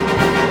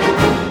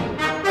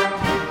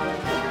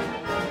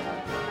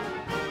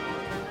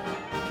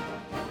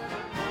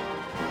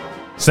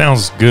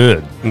Sounds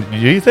good. Do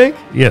you think?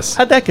 Yes.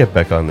 How'd that get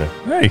back on there?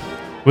 Hey,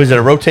 Was it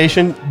a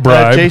rotation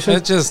Bribe. Jason?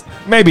 It just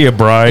maybe a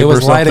bribe it was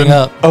or something. lighting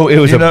up. Oh, it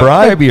was You a know,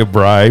 bribe? Maybe a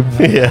bribe.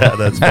 Yeah,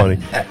 that's funny.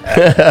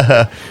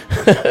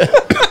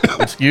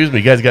 Excuse me,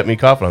 you guys got me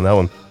coughing on that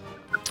one.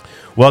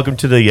 Welcome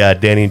to the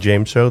Danny and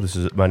James show.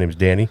 My name is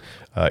Danny,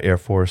 Air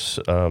Force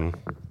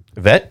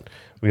vet.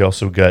 We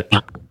also got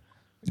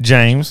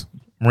James,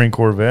 Marine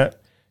Corps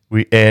vet.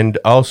 and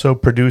also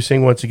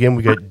producing once again.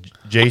 We got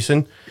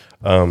Jason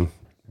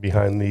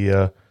behind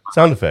the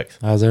sound effects.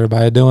 How's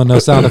everybody doing? No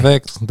sound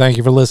effects. Thank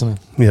you for listening.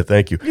 Yeah,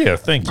 thank you. Yeah,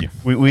 thank you.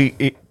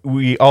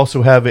 We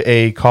also have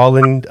a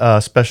call-in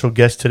special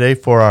guest today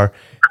for our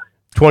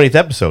 20th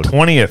episode.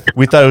 20th.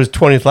 We thought it was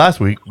 20th last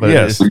week, but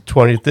Yes. it's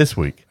 20th this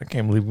week. I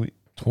can't believe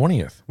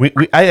 20th.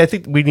 I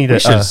think we need We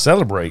should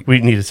celebrate.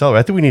 We need to celebrate.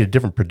 I think we need a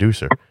different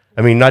producer.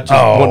 I mean, not just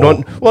not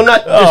just one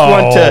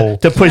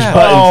to push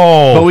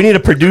buttons, but we need a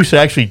producer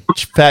that actually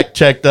fact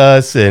checked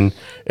us and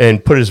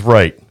put us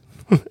right.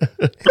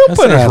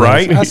 Put us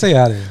right. I see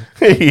how it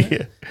is.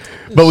 Yeah.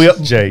 But we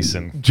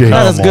Jason.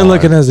 Not as good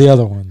looking as the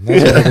other one.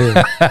 That's what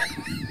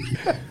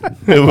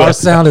it is. Our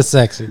sound is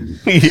sexy.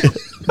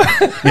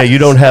 Yeah, you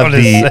don't have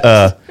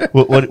the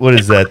what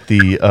is that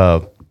the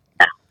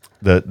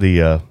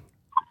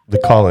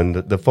call-in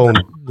the phone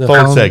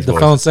sex the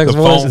voice. phone sex The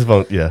voice?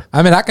 phone, yeah.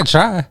 I mean, I could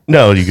try.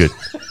 No, you're good.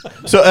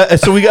 So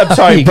we got. I'm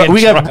sorry, but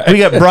we got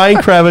Brian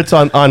Kravitz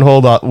on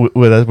hold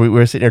with us.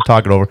 We're sitting here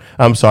talking over.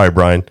 I'm sorry,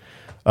 Brian.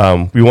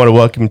 We want to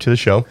welcome you to the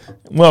show.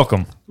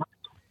 Welcome.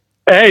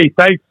 Hey,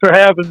 thanks for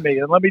having me.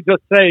 And let me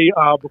just say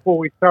before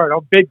we start,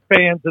 I'm big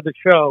fans of the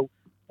show,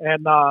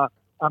 and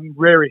I'm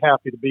very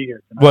happy to be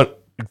here tonight. Well,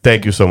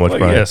 thank you so much,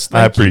 Brian. Yes,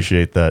 I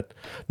appreciate that.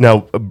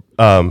 Now,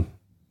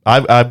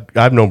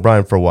 I've known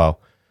Brian for a while.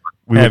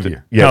 Have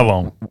you? Yeah. How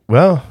long?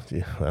 Well,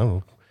 I don't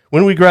know.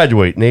 When did we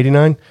graduate? In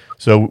 '89.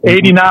 So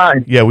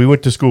 89. Yeah, we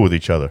went to school with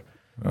each other.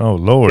 Oh,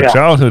 Lord. Yeah.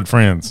 Childhood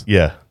friends.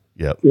 Yeah.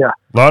 Yeah. Yeah.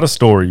 A lot of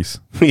stories.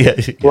 Yeah.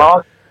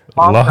 Well,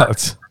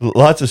 Lots.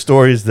 Lots of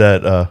stories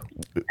that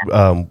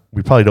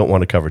we probably don't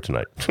want to cover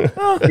tonight.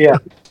 yeah.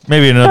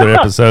 Maybe another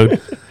episode.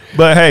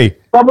 But hey,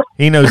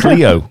 he knows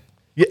Leo.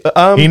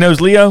 Yeah. He knows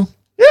Leo?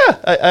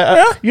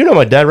 Yeah. You know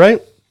my dad, right?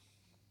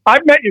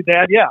 I've met your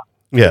dad, yeah.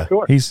 Yeah.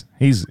 Sure. He's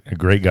a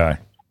great guy.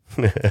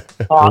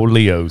 Old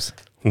Leos.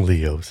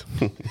 Leos.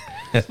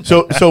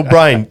 So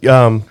Brian,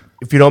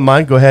 if you don't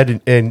mind, go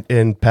ahead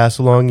and pass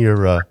along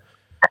your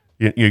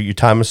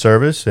time of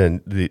service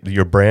and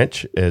your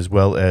branch, as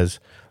well as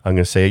I'm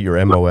going to say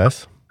your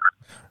MOS.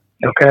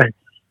 Okay.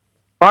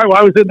 All right. Well,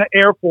 I was in the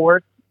Air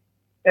Force,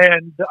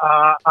 and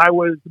I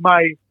was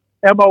my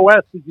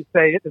MOS, as you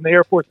say it. In the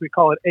Air Force, we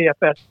call it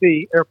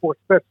AFSC, Air Force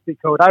Specialty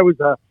Code. I was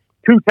a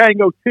 2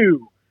 Tango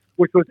 2,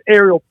 which was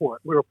aerial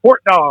port. We were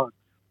port dogs.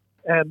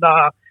 And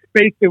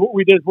basically what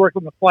we did is work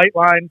on the flight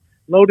line,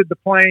 loaded the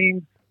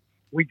planes.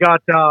 We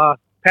got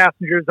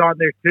passengers on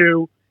there,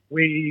 too.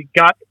 We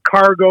got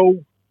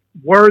cargo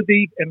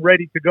worthy and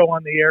ready to go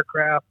on the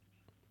aircraft.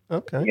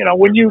 Okay. You know,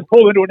 when you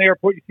pull into an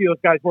airport, you see those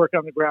guys work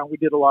on the ground. We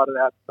did a lot of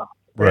that stuff.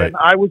 Right. And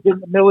I was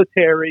in the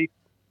military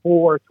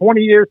for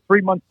 20 years,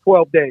 3 months,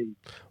 12 days.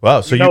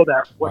 Wow. So you know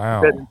that.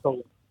 Wow.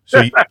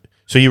 So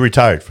you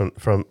retired from. I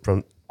the Air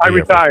Force.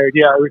 retired.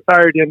 Yeah, I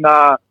retired in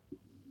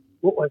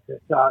what was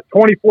it?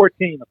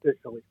 2014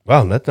 officially.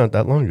 Wow, that's not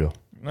that long ago.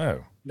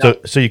 No.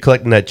 So you're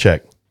collecting that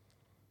check.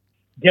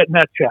 Getting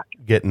that check.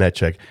 Getting that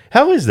check.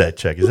 How is that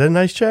check? Is that a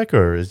nice check,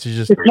 or is it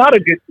just? It's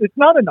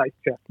not a nice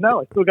check.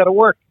 No, I still got to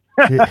work.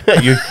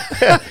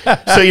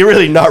 So you're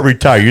really not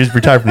retired. You just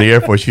retired from the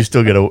Air Force. You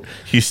still got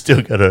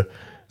a.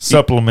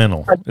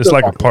 Supplemental. It's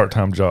like a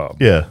part-time job.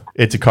 Yeah,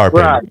 it's a car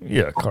payment. Right.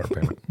 Yeah, car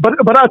payment.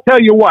 But I'll tell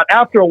you what.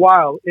 After a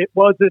while, it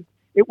wasn't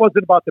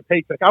about the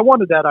paycheck. I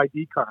wanted that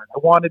ID card. I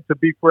wanted to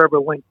be forever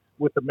linked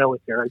with the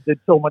military. I did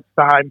so much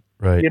time.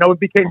 Right. You know, it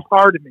became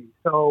part of me.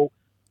 So,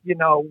 you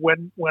know,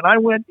 when I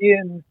went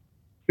in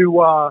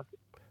to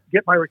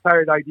get my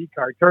retired ID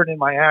card, turn in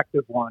my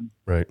active one,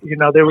 Right. you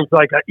know, there was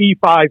like an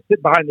E5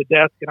 sitting behind the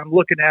desk, and I'm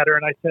looking at her,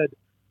 and I said,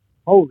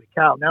 holy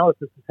cow, now if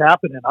this is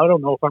happening, I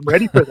don't know if I'm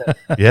ready for this.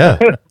 Yeah.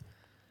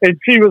 And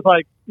she was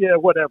like, yeah,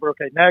 whatever.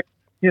 Okay, next.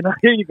 You know,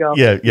 here you go.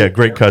 Yeah.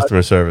 Great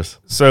customer service.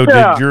 So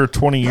Yeah. did your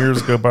 20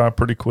 years go by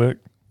pretty quick?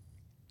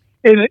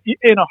 In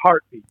a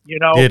heartbeat, you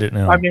know. Did it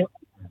now? I mean,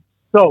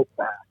 so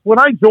fast. When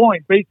I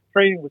joined, basic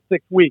training was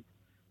 6 weeks,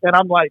 and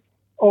I'm like,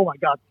 oh my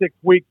God, 6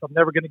 weeks, I'm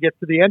never going to get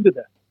to the end of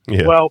this.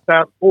 Yeah. Well,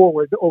 fast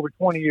forward over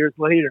 20 years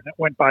later, and it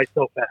went by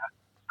so fast.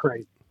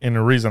 Crazy. And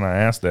the reason I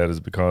asked that is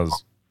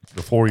because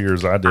the 4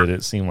 years I did,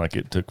 it seemed like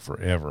it took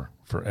forever.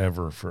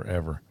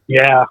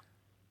 Yeah.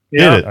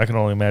 Did it? I can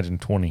only imagine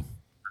 20.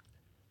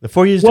 The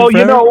 4 years. Well, took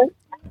you forever? know,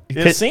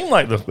 It seemed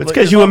like It's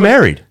because you were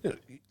married.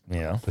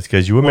 Yeah. It's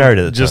because you were married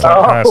at the Just time.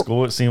 like high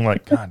school, it seemed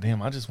like, God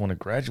damn, I just want to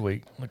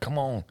graduate. Like, come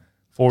on.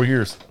 4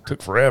 years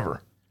took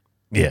forever.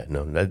 Yeah.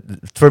 No.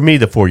 For me,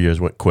 the 4 years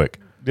went quick.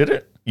 Did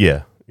it?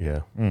 Yeah.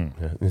 Yeah.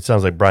 It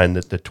sounds like Brian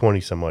that the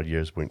 20 some odd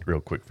years went real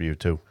quick for you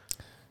too.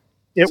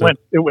 it went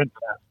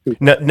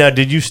fast. Now,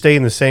 did you stay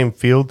in the same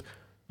field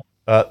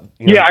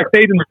Yeah, I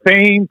stayed in the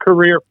same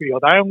career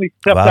field. I only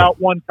stepped Wow. out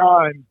one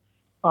time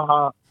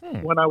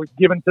when I was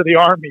given to the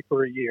Army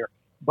for a year.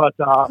 But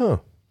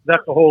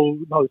that's a whole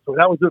nother story.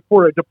 That was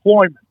for a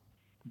deployment.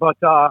 But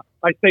I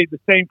stayed the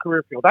same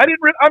career field. I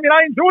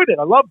enjoyed it.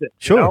 I loved it.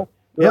 Sure. You know?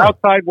 We were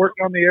outside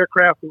working on the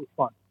aircraft. It was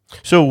fun.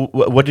 So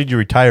what did you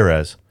retire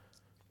as?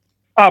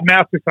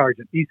 Master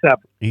Sergeant, E7.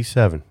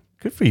 E7.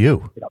 Good for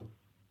you.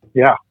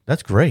 Yeah.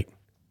 That's great.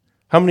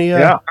 How many?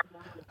 Yeah.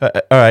 All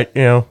right.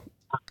 You know,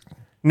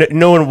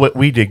 knowing what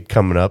we did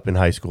coming up in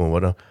high school and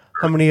whatnot,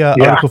 how many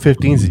Article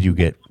 15s did you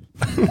get?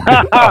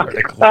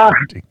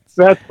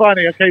 That's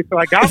funny. Okay, so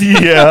I got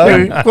Yeah,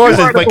 of course,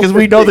 because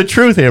we know the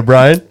truth here,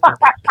 Brian.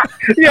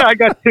 yeah, I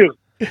got two.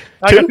 But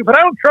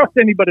I don't trust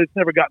anybody that's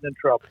never gotten in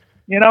trouble.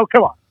 You know,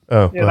 come on.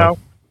 Oh, You know,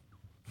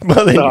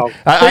 Well, then, So-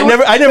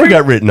 I never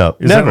got written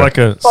up. Is Never. that like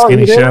a Oh,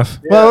 skinny you did? chef?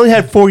 Well, I only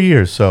had 4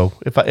 years, so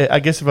I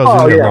guess if I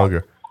was in there yeah.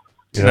 longer,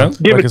 You know,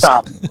 Give like it a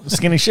top.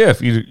 skinny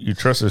chef. You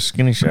trust a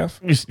skinny chef?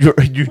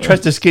 you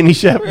trust a skinny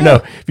chef?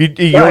 No, you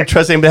don't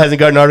trust anybody that hasn't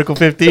got an Article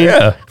 15.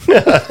 Yeah.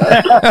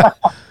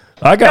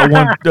 I got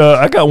one.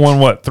 I got one.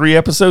 What? 3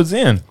 episodes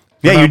in? For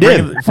Yeah, not you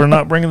did. bringing- for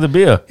not bringing the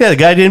beer. Yeah, the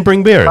guy didn't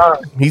bring beer.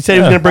 He said he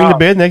was Yeah. going to bring the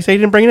beer. The next day, he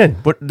didn't bring it in.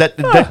 What, that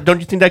don't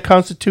you think that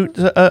constitutes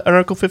an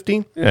Article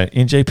 15? Yeah,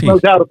 NJP. no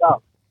doubt about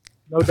it.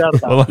 No doubt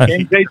about Well,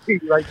 it.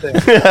 NJT right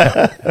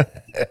there.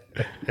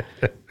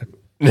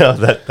 No,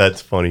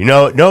 that's funny.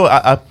 No,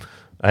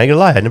 I ain't gonna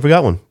lie. I never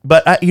got one.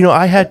 But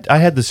I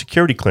had the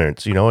security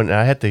clearance, and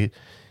I had to,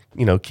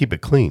 keep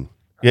it clean.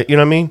 Yeah, you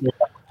know what I mean?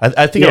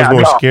 I think I was Yeah,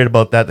 more no. scared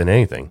about that than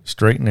anything.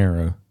 Straight and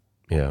narrow.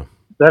 Yeah,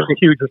 That's a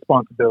huge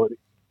responsibility.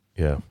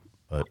 yeah.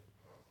 But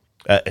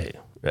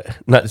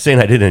not saying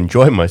I didn't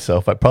enjoy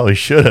myself. I probably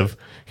should have.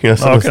 Some I of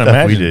the can stuff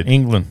imagine. we did.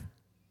 England.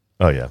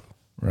 Oh yeah,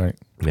 Right.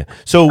 yeah.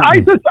 So I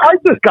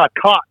just got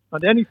caught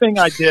on anything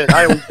I did.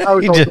 I was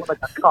always just- when I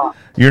got caught.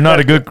 You're not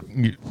a good.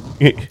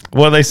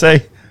 What do they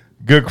say?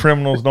 Good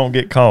criminals don't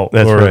get caught.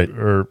 That's or, right.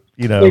 Or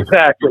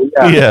Exactly.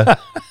 Yeah.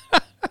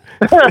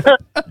 yeah.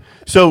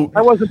 So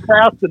I wasn't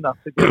fast enough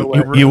to get away.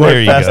 you There weren't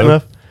you fast go.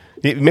 enough.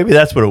 Maybe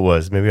that's what it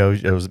was. Maybe I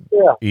was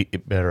Yeah. a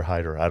better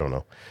hider. I don't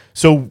know.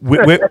 So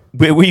where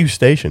were you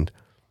stationed?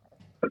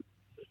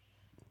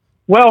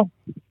 Well,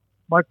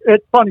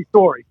 it's a funny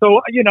story.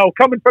 So,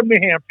 coming from New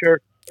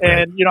Hampshire,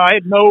 and, I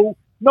had no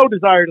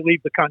desire to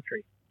leave the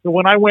country. So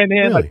when I went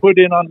in, Really? I put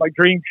in on my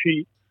dream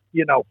sheet,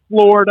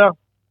 Florida,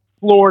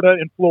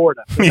 and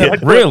Florida. And then Yeah, I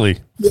put, Really?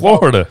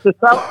 Florida. The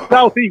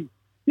southeast.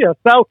 Yeah,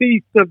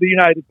 southeast of the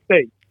United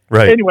States.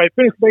 Right. Anyway,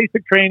 finished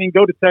basic training,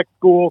 go to tech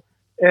school,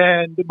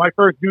 and my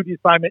first duty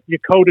assignment,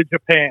 Yokota,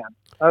 Japan.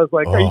 I was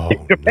like, "Are you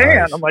kidding? Japan?"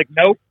 nice. I'm like,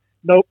 nope.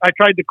 I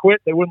tried to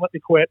quit. They wouldn't let me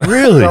quit.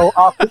 Really? So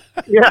off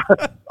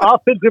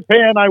to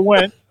Japan I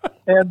went.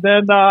 And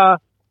then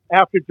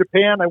after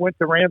Japan, I went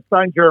to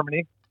Ramstein,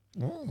 Germany.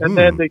 And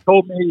then they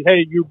told me,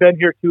 hey, you've been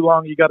here too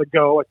long. You got to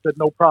go. I said,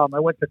 no problem.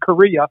 I went to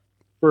Korea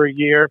for a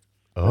year.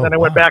 And then I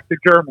went back to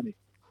Germany.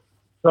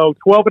 So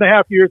 12 and a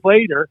half years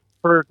later,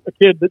 for a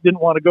kid that didn't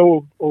want to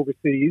go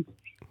overseas,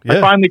 I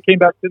Yeah. finally came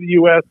back to the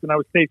U.S. and I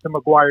was stationed in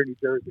McGuire, New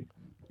Jersey.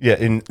 Yeah,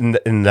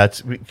 and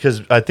that's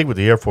because I think with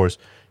the Air Force,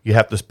 you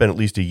have to spend at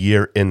least a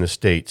year in the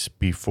States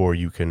before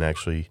you can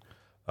actually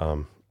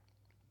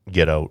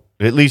get out.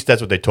 At least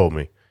that's what they told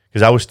me.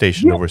 Because I was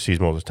stationed overseas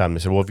most of the time. They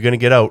said, well, if you're going to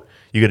get out,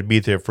 you got to be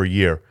there for a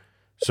year.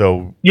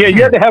 So Yeah,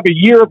 you had to have a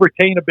year of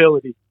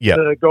retainability Yeah.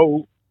 to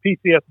go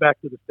PCS back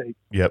to the States.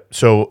 Yep.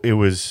 So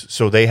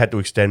they had to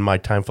extend my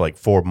time for like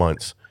 4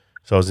 months.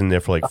 So I was in there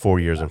for like 4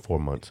 years and 4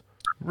 months.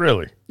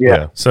 Really?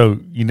 Yeah. So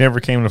you never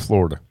came to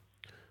Florida?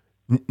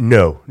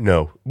 No.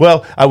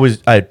 Well,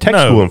 I had tech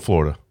No. school in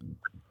Florida.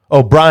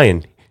 Oh,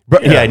 Brian.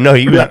 Yeah, no,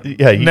 he was.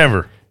 Yeah, he,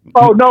 Never.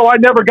 Oh no, I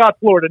never got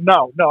Florida.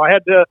 No, I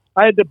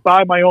had to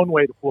buy my own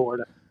way to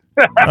Florida.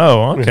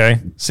 Oh, okay.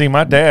 See,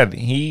 my dad,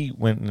 he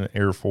went in the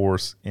Air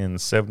Force in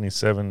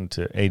 77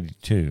 to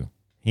 82.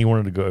 He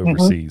wanted to go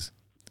overseas.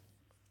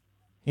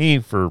 He,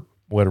 for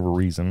whatever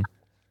reason,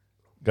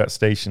 got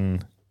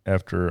stationed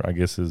after, I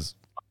guess, his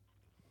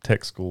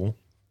tech school.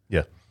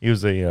 Yeah. He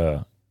was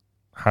a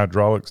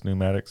hydraulics,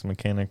 pneumatics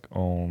mechanic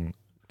on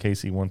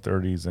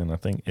KC-130s and I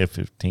think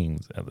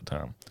F-15s at the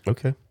time.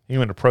 Okay. He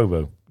went to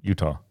Provo,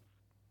 Utah.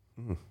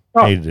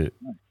 Oh. Hated it.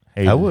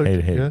 I would.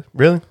 Hated Yeah. it.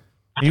 Really?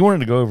 He wanted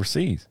to go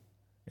overseas.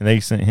 And they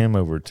sent him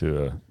over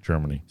to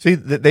Germany. See,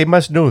 they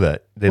must know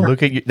that. They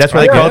look at you. That's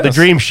why they I call it the guess.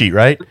 dream sheet,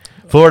 right?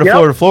 Florida,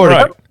 Yep. Florida.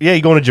 Right. Yeah,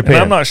 you're going to Japan.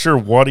 And I'm not sure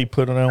what he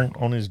put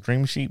on his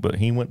dream sheet, but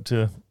he went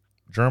to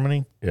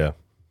Germany Yeah.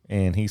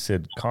 and he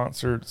said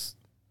concerts,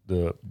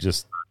 the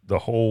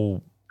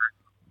whole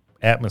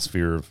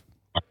atmosphere of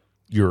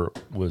Europe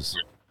was.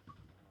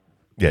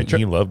 Yeah.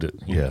 he loved it.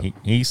 Yeah.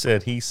 He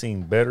said he's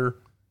seen better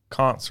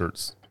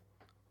concerts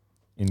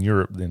in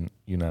Europe than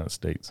United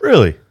States.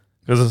 Really?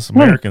 Because as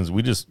Americans,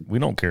 we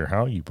don't care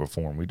how you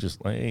perform. We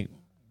just like, hey,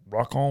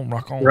 rock on.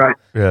 Right.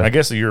 Yeah. I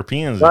guess the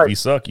Europeans, Right. if you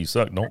suck, you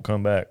suck. Don't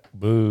come back.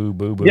 Boo,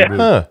 boo, boo, Yeah. boo.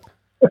 Huh.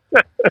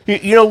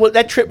 You know what?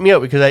 That tripped me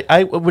out because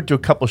I went to a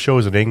couple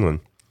shows in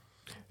England,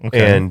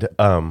 Okay. and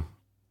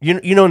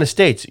You know, in the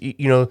States,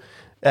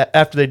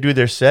 after they do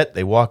their set,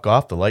 they walk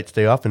off, the lights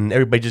stay off, and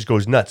everybody just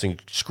goes nuts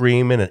and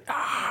screaming and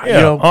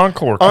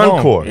encore,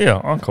 encore.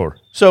 Yeah, encore.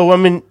 So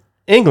I'm in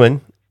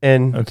England,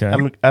 and Okay.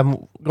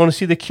 I'm going to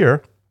see The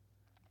Cure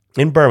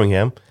in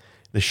Birmingham.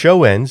 The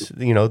show ends,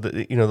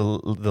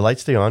 the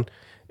lights stay on,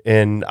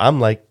 and I'm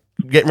like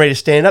getting ready to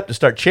stand up to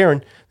start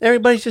cheering.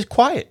 Everybody's just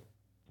quiet,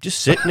 just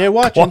sitting there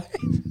watching,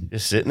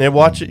 it's sitting in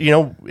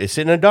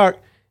the dark.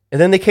 And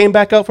then they came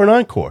back out for an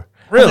encore.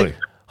 Really? Like,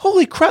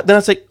 holy crap! Then I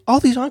was like, all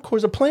these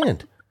encores are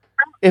planned.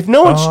 If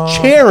no one's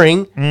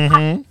cheering,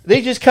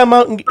 they just come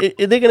out and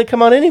they're going to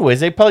come out anyways.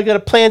 They probably got a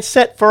planned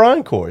set for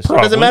encores. So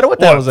it doesn't matter what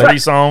that was like. 3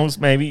 songs,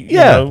 maybe.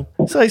 Yeah. You know?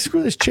 It's like,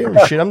 screw this cheering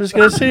shit. I'm just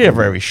going to sit here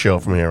for every show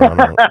from here on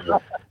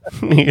out.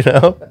 You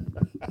know?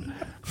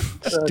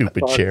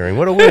 Stupid cheering.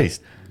 What a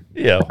waste.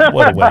 Yeah,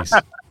 what a waste.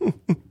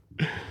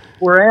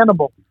 We're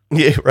animals.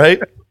 Yeah,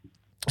 right?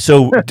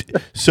 So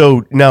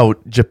now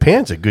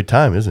Japan's a good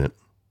time, isn't it?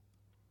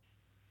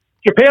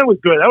 Japan was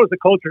good. That was a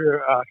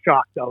culture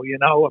shock, though. You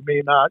know, I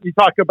mean, you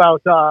talk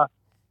about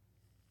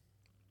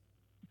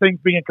things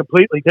being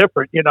completely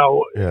different. You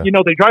know,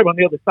 they drive on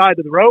the other side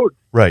of the road,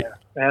 Right.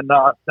 and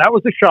that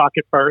was a shock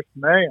at first.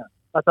 Man,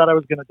 I thought I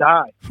was going to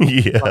die.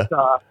 Yeah. But,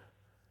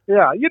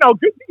 yeah,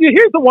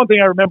 here's the one thing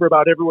I remember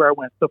about everywhere I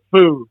went: the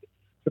food.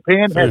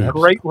 Japan had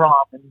great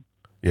ramen.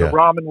 Yeah. The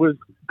ramen was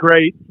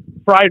great.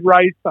 Fried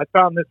rice. I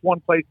found this one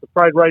place. The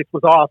fried rice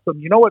was awesome.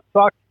 You know what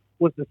sucked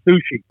was the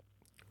sushi.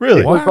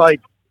 Really? It was like,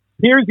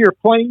 here's your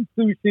plain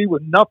sushi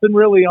with nothing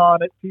really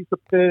on it, piece of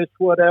fish,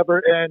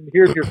 whatever, and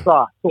here's your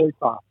sauce, soy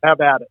sauce. Have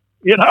at it.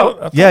 You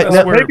know? Yeah,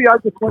 that's where maybe I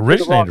just went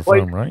to the wrong originated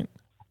place. from, right?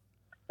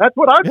 That's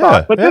what I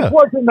thought. But yeah. this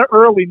was in the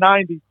early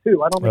 90s,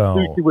 too. I don't think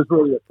Oh. sushi was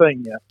really a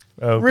thing yet.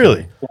 Okay.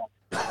 Really?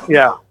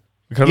 Yeah.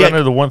 Because Yeah. I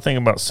know the one thing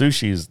about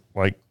sushi is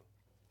like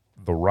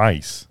the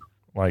rice.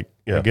 Like,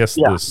 Yeah. I guess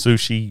Yeah. the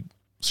sushi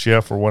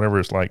chef or whatever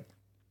is like,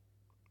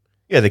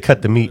 Yeah, they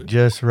cut the meat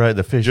just right,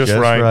 the fish just,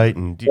 Just right. right.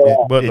 And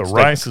but the it's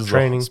like rice is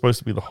training. supposed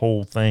to be the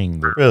whole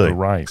thing. The, Really? the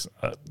rice.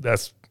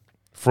 That's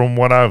from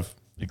what I've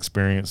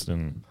experienced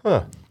and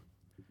Huh.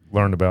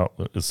 learned about.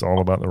 It's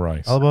all about the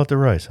rice. All about the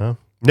rice, huh?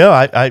 No,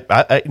 I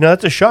no,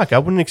 that's a shock. I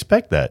wouldn't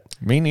expect that.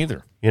 Me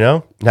neither. You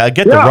know? Now I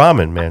get the Yeah.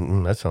 ramen,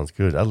 man. That sounds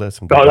good. I'll let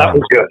some good Oh, that ramen.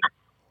 was good.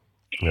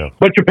 Yeah.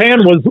 But Japan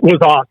was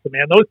awesome,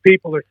 man. Those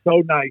people are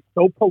so nice,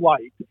 so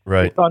polite.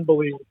 Right. It's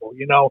unbelievable.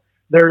 You know,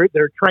 their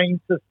train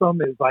system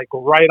is like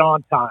right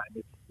on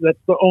time. That's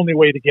the only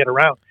way to get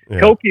around. Yeah.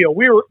 Tokyo,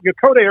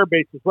 Yokota Air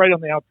Base is right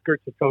on the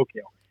outskirts of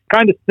Tokyo,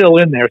 kind of still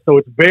in there, so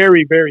it's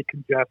very, very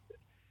congested.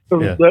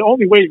 So Yeah. the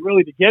only way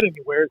really to get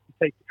anywhere is to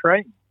take the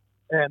train.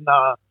 And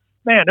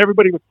man,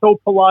 everybody was so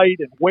polite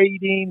and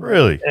waiting,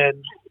 Really?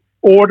 and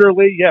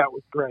orderly. Yeah, it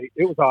was great.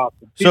 It was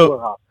awesome. People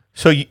are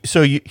awesome.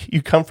 So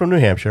you come from New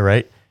Hampshire,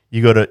 right?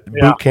 You go to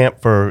Yeah. boot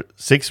camp for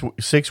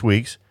 6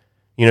 weeks.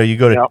 You know, you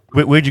go to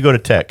Yeah. where'd you go to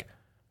Tech?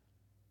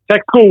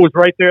 Tech school was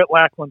right there at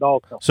Lackland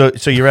also.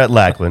 So you're at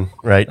Lackland,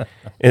 right?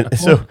 And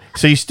so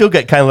you still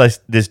get kind of like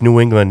this New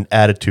England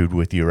attitude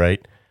with you,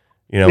 right?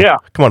 You know, Yeah.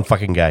 come on,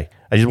 fucking guy.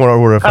 I just want to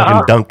order a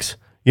fucking dunks.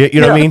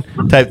 You know what I Yeah.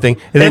 mean? Type thing.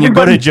 And then you go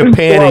to Everybody's too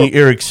Japan slow. and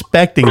you're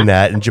expecting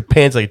that, and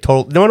Japan's like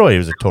total. No, it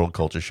was a total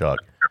culture shock.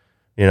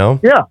 You know?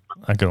 Yeah,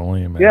 I can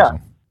only imagine. Yeah.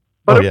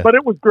 but Oh, yeah. but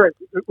it was great.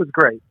 It was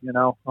great. You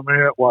know, I mean,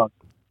 it was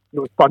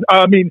fun.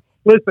 I mean,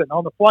 listen,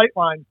 on the flight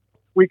line,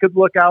 we could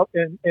look out,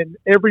 and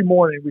every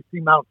morning we'd see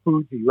Mount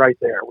Fuji right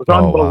there. It was Oh,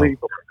 wow.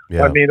 unbelievable.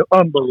 Yeah. I mean,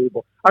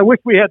 unbelievable. I wish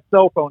we had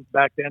cell phones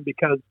back then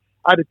because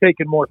I'd have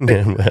taken more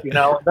pictures. You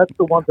know, and that's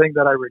the one thing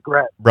that I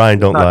regret. Brian,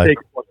 don't Not lie.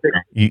 taking more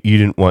pictures. You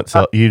didn't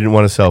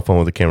want a cell phone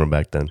with a camera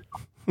back then.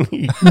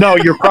 No,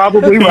 you're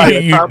probably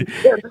right. You-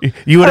 Probably-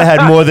 You would have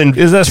had more than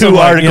Is that two some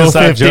like, Article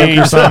inside joke 15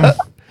 or something?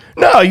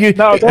 No, you.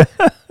 no, that's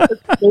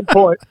a good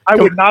point. I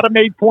would not have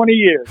made 20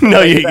 years. No,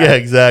 Like you, that. yeah,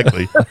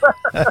 exactly.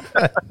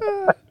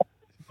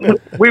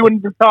 We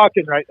wouldn't be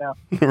talking right now.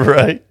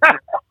 Right.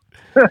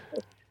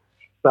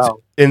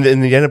 So And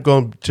then you end up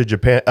going to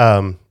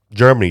Japan,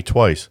 Germany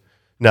twice.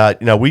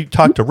 Now we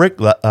talked to Rick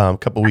a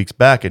couple weeks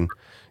back, and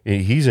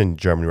he's in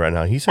Germany right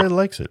now. He said he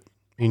likes it.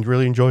 He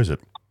really enjoys it.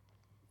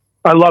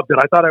 I loved it.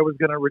 I thought I was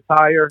going to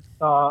retire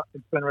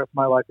and spend the rest of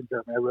my life in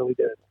Germany. I really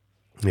did.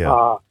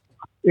 Yeah.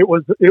 It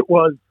was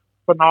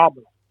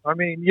phenomenal. I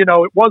mean, you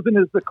know, it wasn't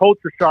as the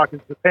culture shock as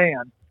Japan.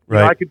 You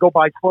know, Right. I could go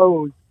buy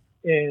clothes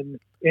in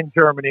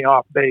Germany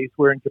off base,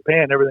 where in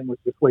Japan everything was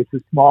just way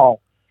too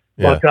small.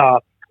 Yeah.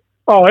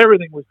 But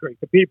everything was great.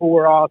 The people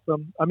were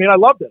awesome. I mean, I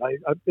loved it.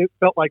 It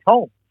felt like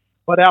home.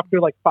 But after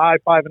like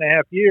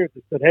 5.5 years,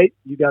 I said, "Hey,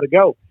 you got to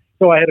go."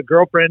 So I had a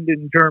girlfriend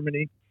in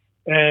Germany,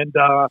 and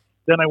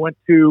then I had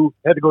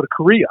to go to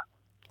Korea.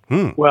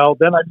 Well,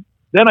 then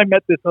I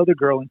met this other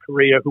girl in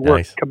Korea who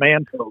Nice. worked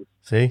commandos.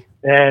 See?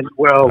 And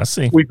I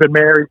see. we've been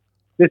married.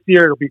 This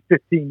year it'll be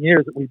 15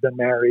 years that we've been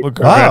married. Well,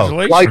 Wow.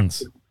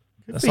 congratulations.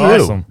 That's for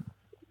you. awesome.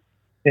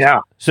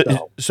 Yeah,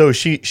 So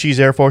she's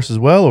Air Force as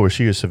well, or was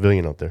she a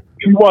civilian out there?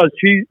 she was.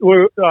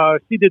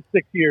 She did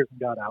 6 years and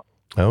got out.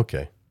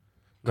 Okay.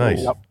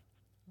 Nice. Yep.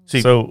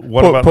 See, So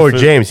what poor, about poor the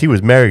food? James? He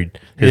was married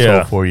his Yeah.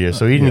 whole 4 years,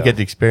 so he didn't Yeah. get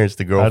to experience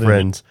the didn't.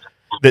 girlfriends,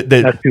 That's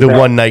the too bad.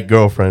 one night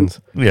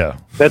girlfriends. Yeah.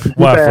 That's too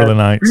Wife bad. for the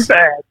nights.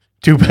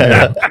 Too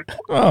bad. Too bad.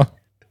 Oh,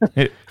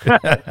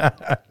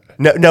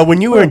 Now, when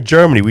you were in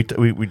Germany, we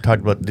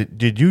talked about.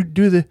 Did you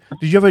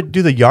ever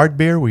do the yard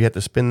beer where you had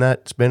to spin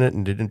it,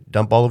 and didn't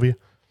dump all of you?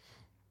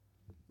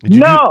 Did you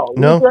No,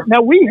 no.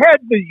 Now we had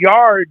the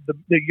yard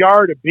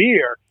of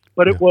beer,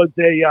 but it was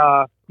it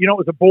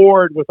was a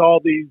board with all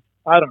these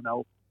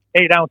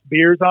 8-ounce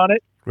beers on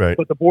it, Right.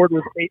 but the board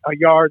was a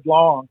yard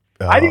long.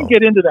 I Oh. didn't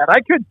get into that.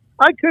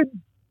 I could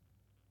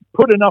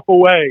put enough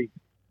away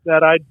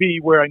that I'd be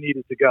where I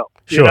needed to go,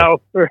 Sure.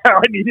 or how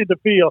I needed to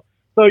feel.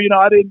 So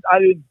I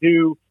didn't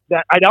do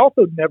that. I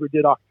also never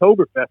did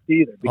Oktoberfest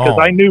either because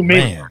I knew me,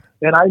 man.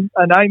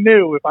 and I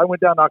knew if I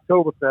went down to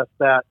Oktoberfest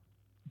that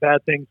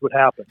bad things would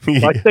happen. So I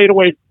Yeah. stayed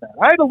away from that.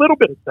 I had a little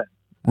bit of sense.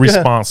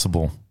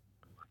 Responsible.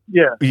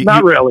 Yeah, You-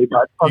 not you- really,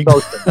 but on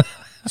those things.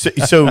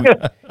 So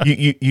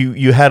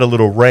you had a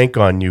little rank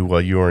on you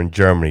while you were in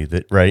Germany,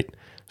 right?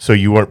 So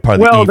you weren't part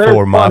of Well, the that's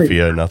E4 funny.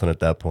 mafia or nothing at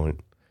that point.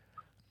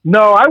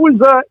 No, I was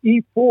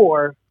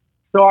E4.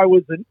 So I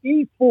was an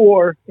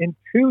E4 in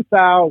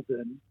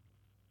 2000,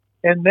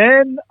 and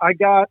then I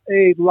got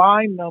a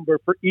line number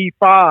for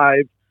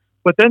E5.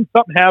 But then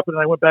something happened,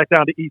 and I went back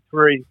down to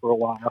E3 for a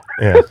while.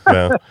 Yeah.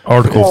 Well,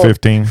 Article Well,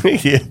 15.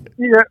 yeah.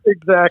 Yeah,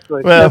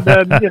 exactly. Well-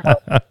 and then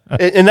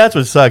And that's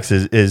what sucks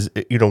is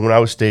when I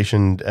was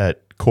stationed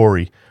at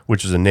Corey,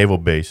 which is a naval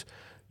base,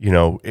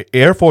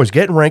 Air Force,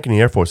 getting rank in the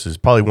Air Force is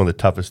probably one of the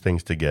toughest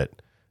things to get.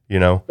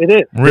 it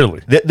is.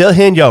 Really? They'll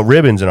hand you out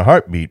ribbons in a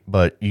heartbeat,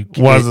 but you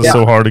Why is it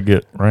so hard to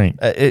get ranked?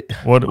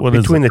 What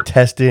is between it? the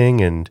testing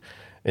and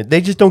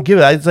they just don't give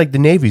it. It's like the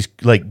Navy's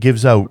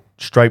gives out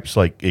stripes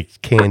like it's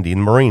candy,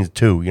 and Marines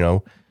too.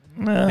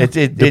 Nah, it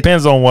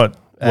depends on what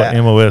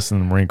MOS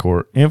and the Marine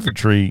Corps.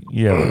 Infantry,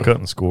 a cut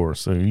and score.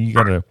 So you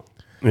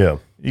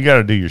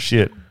gotta do your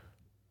shit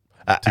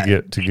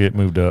to get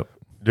moved up.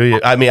 Do you?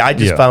 I mean, I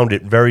just Yeah. found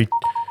it very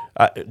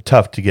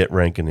tough to get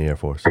rank in the Air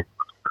Force.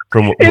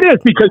 It is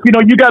because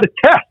you got to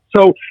test.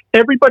 So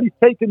everybody's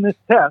taking this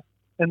test,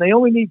 and they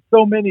only need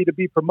so many to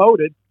be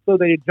promoted, so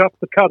they adjust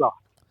the cutoff.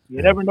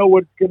 You never know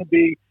what it's going to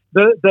be.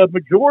 The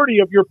majority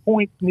of your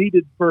points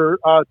needed for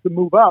to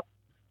move up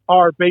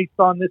are based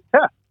on this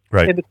test,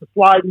 Right. and it's a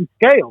sliding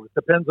scale. It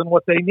depends on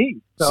what they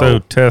need. So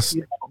test.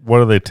 What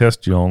do they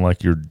test you on?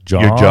 Like your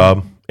job? Your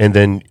job, and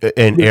then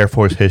Air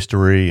Force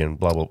history and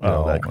blah blah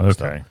blah. Oh, that kind of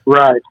stuff. okay.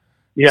 Right.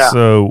 Yeah.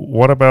 So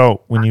what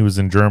about when you was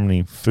in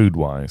Germany, food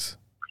wise?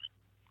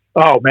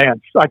 Oh man,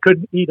 I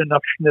couldn't eat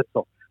enough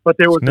schnitzel, but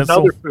there was Schnitzel?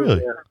 another food Really?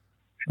 there.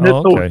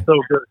 Schnitzel was okay. so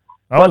good.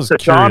 I But was the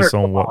curious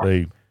Donner on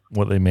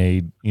what they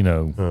made.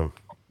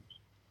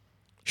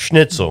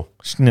 Schnitzel.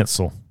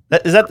 Schnitzel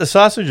Is that the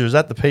sausage or is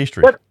that the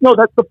pastry? That's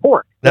the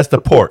pork. That's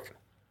the pork.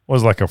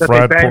 was like a That they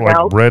fried bang pork, like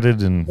out?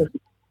 breaded and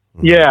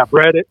Yeah,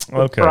 bread it,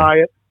 Okay. fry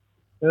it,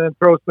 and then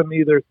throw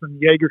either some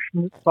Jaeger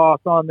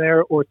sauce on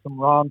there or some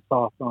Ron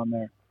sauce on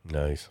there.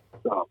 Nice.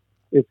 So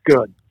it's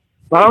good.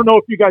 I don't know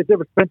if you guys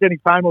ever spent any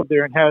time over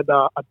there and had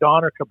a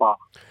doner kebab.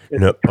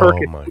 It's No. a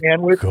Turkish Oh, my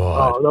sandwich.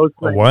 God. Oh, those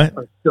things what?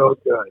 are so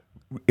good.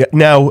 Yeah,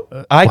 now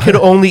I could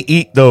only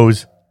eat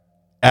those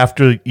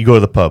after you go to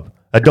the pub.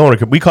 A doner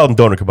kebab. We call them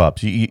doner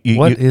kebabs.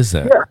 What is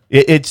that?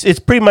 Yeah. It's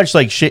pretty much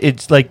like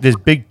it's like this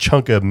big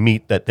chunk of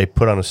meat that they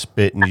put on a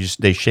spit and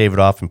they shave it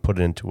off and put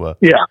it into a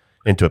Yeah.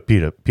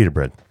 pita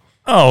bread.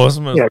 Oh, it's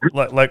Yeah.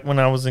 like when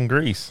I was in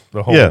Greece.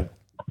 The whole Yeah.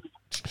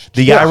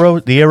 The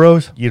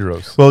arrows.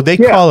 gyros. Well, they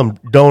Yeah. call them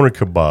doner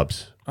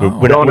kebabs.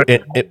 Doner.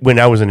 When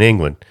I was in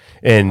England,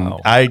 and Oh.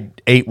 I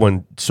ate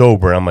one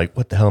sober, I'm like,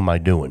 "What the hell am I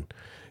doing?"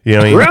 You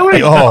know?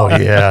 Really? Oh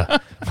yeah.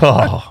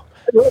 Oh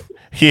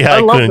yeah. I I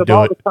love couldn't them do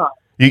all it. the time.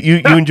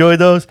 You enjoy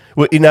those?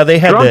 Well, now they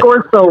had Drunk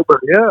or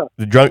sober, yeah.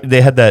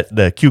 They had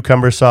the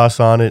cucumber sauce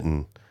on it,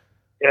 and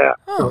Yeah,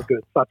 so good.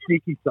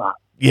 Tzatziki sauce.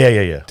 yeah.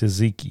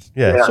 Tzatziki.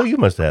 Yeah. So you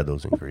must have had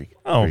those in Greek.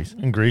 Oh, Greece.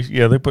 in Greece.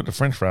 Yeah, they put the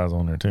French fries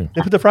on there too.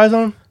 They put the fries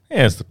on 'em?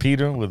 Yeah, it's the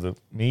pita with the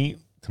meat,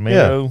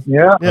 tomato,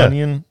 Yeah. Yeah.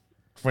 onion,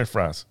 French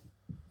fries.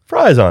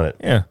 Fries on it.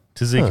 Yeah,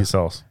 tzatziki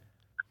sauce.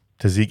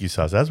 Tzatziki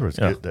sauce. That's where it's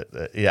Yeah.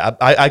 good. Yeah,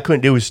 I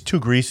couldn't. It was too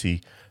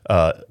greasy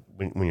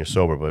when you're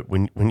sober, but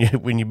when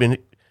you've been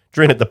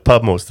drinking at the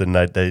pub most of the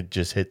night, that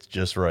just hits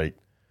just right.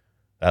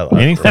 I like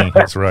Anything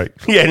that's right.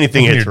 it. Yeah,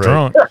 anything When hits you're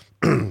right.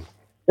 drunk,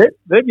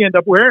 Then you end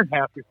up wearing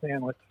half your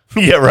sandwich.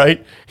 Yeah,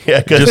 right. Yeah,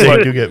 because just they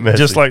like do get messy.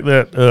 just like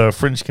that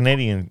French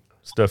Canadian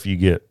stuff you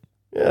get.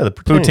 yeah, the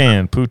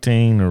poutine.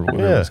 Poutine, or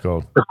whatever Yeah. it's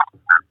called.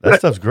 That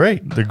stuff's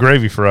great. The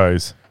gravy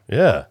fries.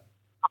 Yeah,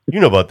 you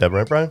know about that,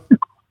 right, Brian?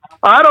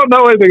 I don't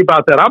know anything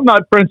about that. I'm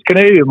not French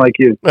Canadian like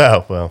you.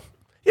 Oh well.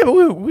 Yeah, but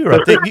we were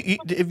out there.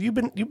 Have you've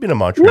been in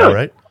Montreal, Yeah.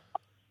 right?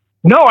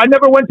 No, I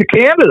never went to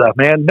Canada,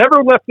 man.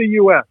 Never left the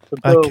U.S.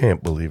 I until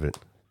can't believe it.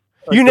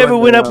 You never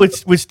went up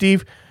with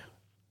Steve.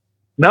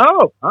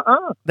 No,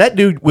 That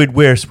dude would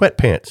wear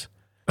sweatpants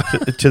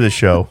to the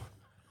show.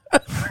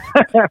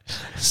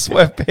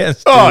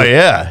 Sweatpants. Oh dude.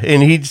 yeah,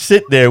 and he'd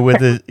sit there with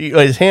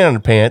his hand on the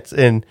pants,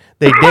 and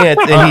they dance,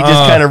 and he'd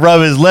just kind of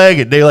rub his leg,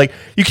 and they're like,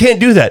 "You can't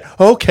do that."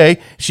 Okay,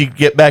 she'd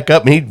get back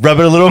up, and he'd rub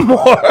it a little more.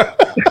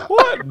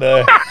 What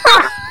the?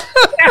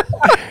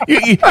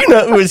 you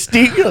know, with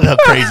Steve, you know how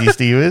crazy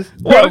Steve is.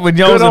 What, when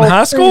y'all was in Good old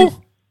high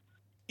school?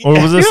 Or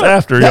was this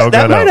after y'all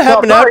That got might out? have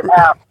happened Probably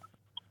after. half.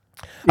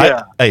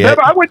 Yeah.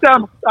 I- I went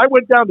down. I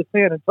went down to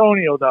San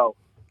Antonio though,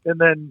 and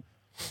then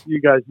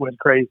you guys went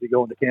crazy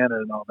going to Canada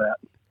and all that.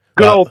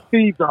 Good old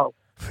Steve though.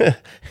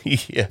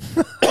 Yeah.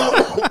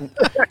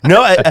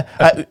 No,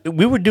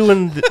 we were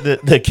doing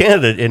the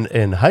Canada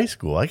in high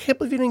school. I can't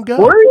believe you didn't go.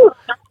 Were you?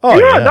 Oh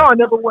yeah. yeah. No, I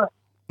never went.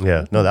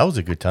 Yeah. No, that was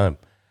a good time.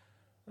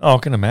 Oh, I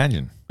can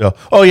imagine.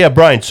 Oh yeah,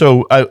 Brian.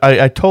 So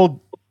I told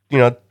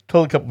a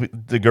couple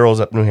of the girls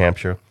up in New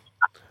Hampshire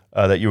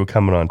that you were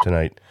coming on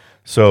tonight.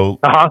 So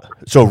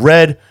so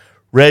Red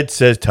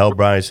says, tell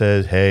Brian,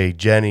 says, hey,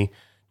 Jenny,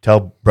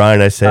 tell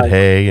Brian I said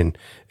hey,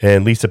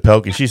 and Lisa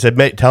Pelkin, she said,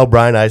 tell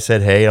Brian I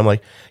said hey. And I'm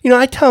like,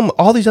 I tell them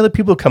all these other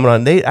people coming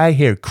on, I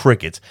hear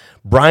crickets.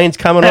 Brian's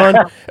coming on.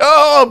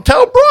 Oh,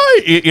 tell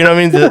Brian. You know what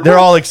I mean? They're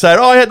all excited.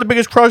 Oh, I had the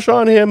biggest crush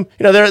on him.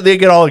 They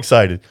get all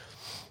excited.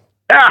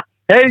 Yeah.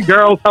 Hey,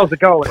 girls, how's it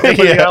going?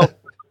 Everybody Yeah. else?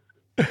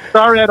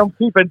 Sorry, I don't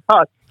keep in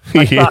touch.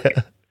 Yeah.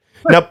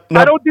 Now,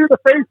 I don't do the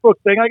Facebook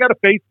thing. I got a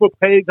Facebook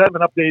page. I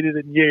haven't updated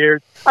in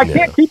years. I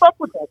can't keep up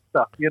with that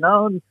stuff,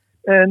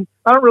 and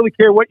I don't really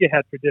care what you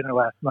had for dinner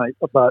last night,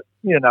 but,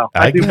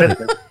 I do miss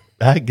it.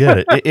 I get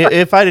it.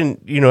 If I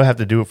didn't, have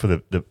to do it for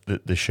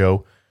the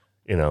show,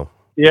 Yeah.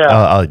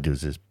 all I do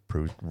is just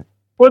prove.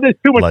 Well, there's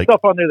too much like-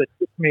 stuff on there that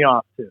ticks me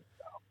off, too.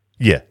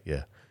 Yeah,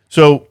 yeah.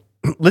 So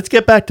let's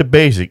get back to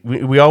basic.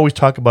 We always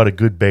talk about a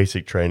good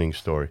basic training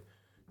story.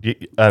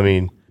 I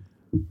mean,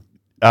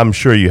 I'm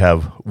sure you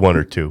have one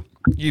or two.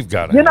 You've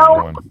got to You know,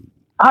 have one.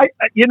 I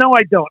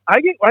don't.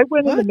 I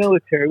went in the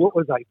military. What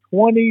was I?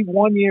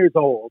 21 years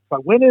old. So I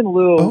went in a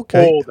little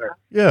Okay. older,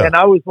 Yeah. and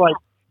I was like,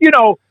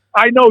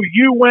 I know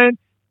you went,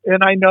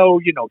 and I know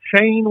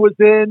Shane was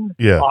in.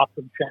 Yeah.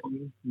 Awesome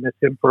Shane. Miss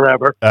him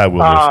forever. I will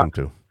listen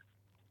to.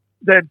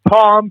 Then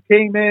Tom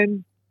came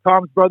in.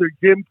 Tom's brother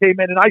Jim came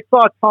in, and I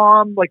saw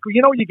Tom. Like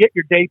you get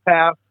your day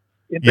pass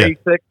in Yeah.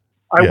 basic.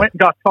 I Yeah. went and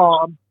got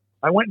Tom.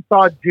 I went and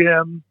saw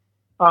Jim.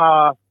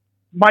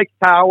 Mike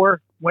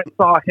Tower. Went and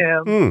saw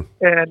him.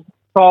 And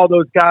saw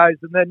those guys,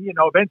 and then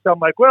eventually I'm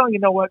like, well, you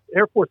know what,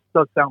 Air Force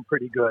does sound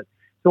pretty good.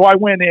 So I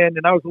went in,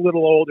 and I was a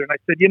little older, and I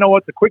said, you know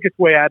what, the quickest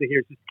way out of here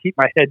is just keep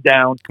my head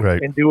down Right.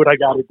 and do what I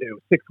got to do.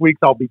 6 weeks,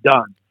 I'll be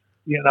done.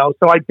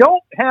 So I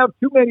don't have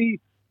too many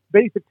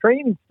basic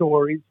training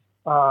stories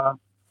because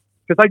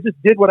I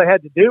just did what I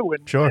had to do,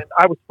 and, Sure. and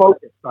I was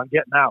focused on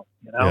getting out.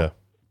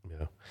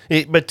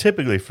 Yeah. But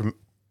typically, from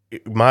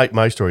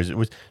my stories, it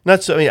was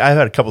not so. I mean, I've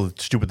had a couple of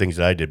stupid things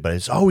that I did, but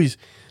it's always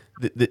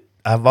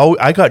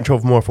I got in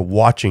trouble more for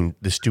watching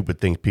the stupid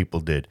things people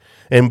did.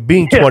 And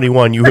being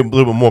 21, you were a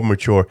little bit more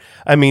mature.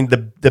 I mean,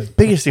 the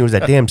biggest thing was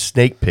that damn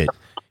snake pit.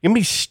 You know how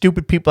many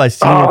stupid people I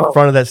seen in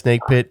front of that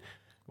snake pit?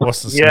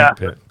 What's the Yeah.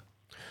 snake pit?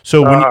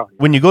 So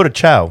when you go to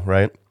chow,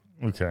 right?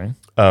 Okay.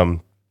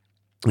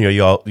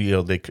 You all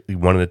they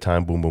one at a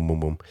time, boom, boom, boom,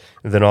 boom,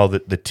 and then all the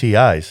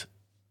TIs,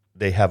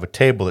 they have a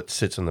table that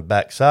sits on the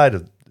back side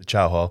of the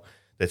chow hall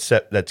that's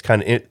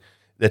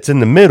in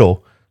the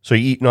middle. So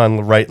you're eating on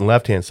the right and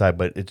left hand side,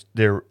 but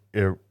they're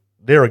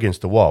against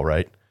the wall,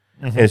 right?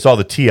 Mm-hmm. And it's all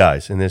the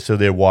TIs, and so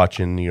they're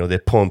watching. They're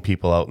pulling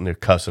people out and they're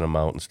cussing them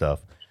out and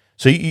stuff.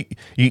 So you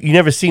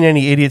never seen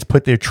any idiots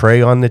put their tray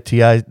on the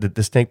TIs,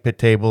 the snake pit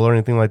table or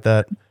anything like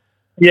that?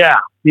 Yeah.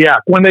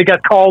 When they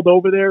got called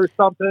over there or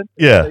something.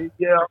 Yeah.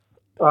 Yeah.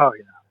 Oh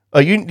yeah. Oh,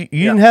 you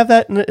didn't have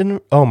that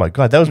in oh my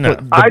God, that was No.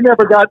 I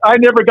never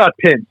got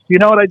pinched. You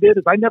know what I did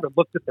is I never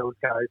looked at those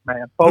guys,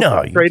 man. Focus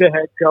No, straight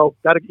ahead, go.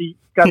 Gotta eat.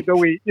 Gotta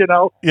go eat.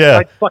 Yeah.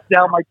 I suck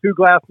down my 2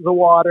 glasses of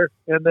water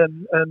and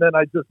then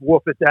I just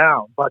woof it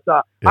down. But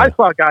I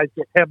saw guys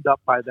get hemmed up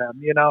by them.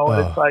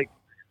 And it's like,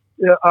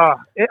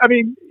 I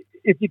mean,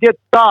 if you get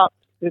stopped,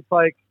 it's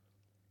like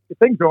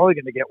things are only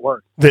going to get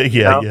worse.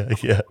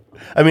 Yeah.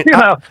 I mean,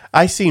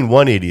 I seen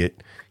one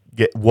idiot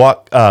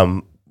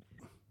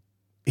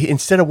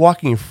instead of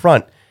walking in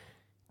front,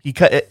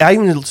 I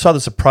even saw the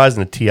surprise in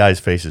the TI's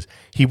faces.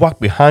 He walked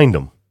behind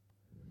them.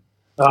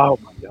 Oh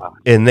my God.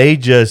 And they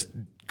just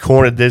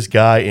cornered this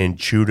guy and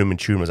chewed him.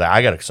 I was like,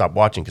 I got to stop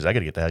watching because I got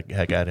to get the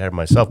heck out of here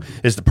myself.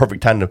 It's the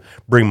perfect time to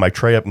bring my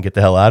tray up and get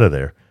the hell out of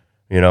there.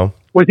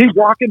 Was he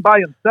walking by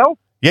himself?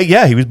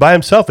 Yeah. He was by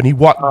himself and he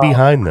walked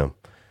behind them.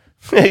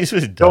 He's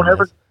just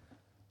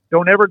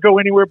Don't ever go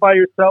anywhere by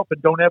yourself,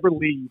 and don't ever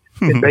lead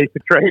in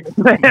basic training,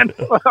 man.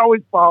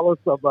 Always follow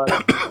somebody,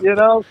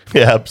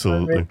 Yeah,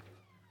 absolutely.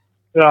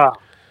 Yeah,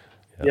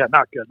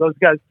 not good. Those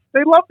guys,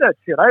 they love that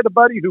shit. I had a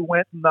buddy who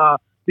went and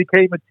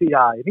became a TI,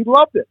 and he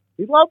loved it.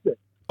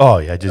 Oh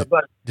yeah,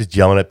 just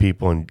yelling at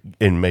people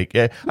and make.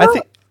 Yeah,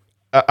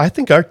 I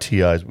think our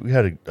TIs. We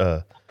had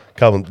a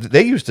couple.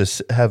 They used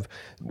to have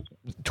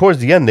towards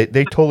the end.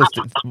 They told us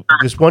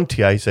this one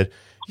TI. He said,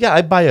 "Yeah,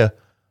 I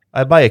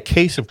buy a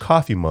case of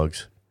coffee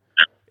mugs."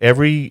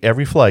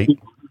 every flight,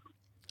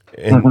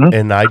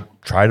 and I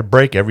try to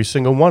break every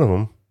single one of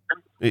them.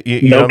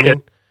 You know what I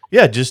mean?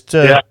 Yeah, just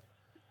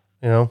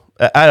you know,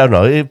 I don't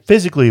know.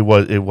 Physically,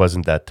 it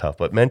wasn't that tough,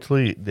 but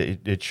mentally,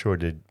 it sure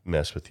did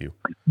mess with you.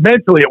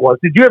 Mentally, it was.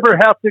 Did you ever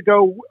have to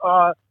go?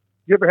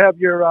 You ever have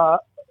your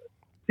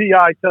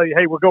TI tell you,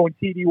 "Hey, we're going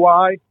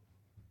TDY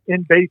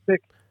in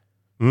basic"?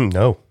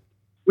 No.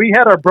 We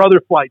had our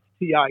brother flights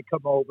TI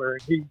come over,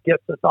 and he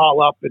gets us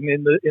all up, and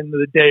in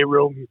the day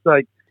room, he's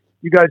like,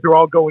 "You guys are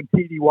all going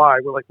TDY."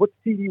 We're like, "What's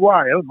TDY?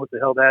 I don't know what the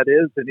hell that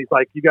is." And he's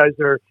like, "You guys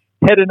are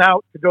heading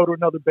out to go to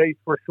another base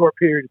for a short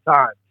period of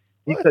time."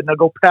 He said, "Now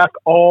go pack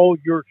all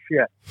your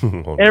shit,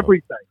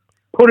 everything,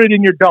 put it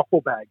in your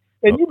duffel bag."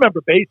 And you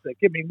remember basic?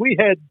 I mean, we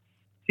had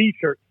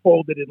T-shirts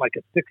folded in like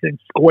a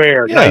 6-inch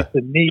square, nice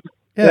and neat,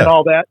 and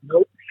all that.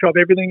 Nope, shove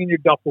everything in your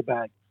duffel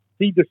bag.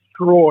 He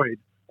destroyed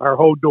our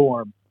whole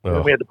dorm.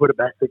 And we had to put it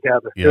back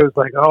together. It was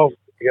like, oh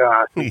my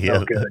god,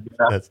 so good. You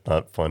know? That's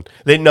not fun.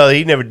 They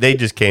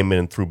just came in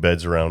and threw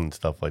beds around and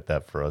stuff like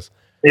that for us.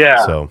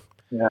 Yeah. So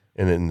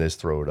and then just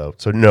throw it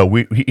out. So no,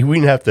 we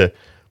didn't have to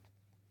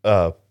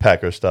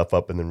pack our stuff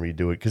up and then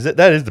redo it because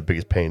that is the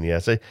biggest pain in the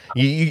ass.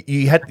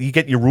 You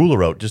get your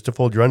ruler out just to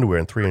fold your underwear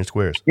in 3-inch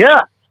squares.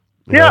 Yeah.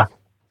 Yeah.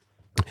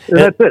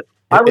 That's it.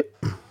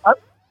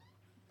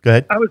 Go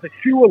ahead. I was a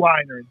shoe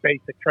aligner in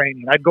basic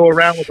training. I'd go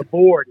around with a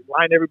board and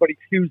line everybody's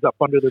shoes up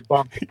under their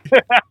bunk.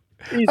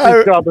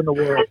 Easiest job in the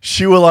world.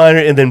 Shoe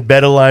aligner and then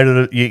bed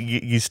aligner.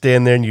 You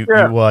stand there and you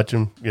watch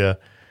them. Yeah.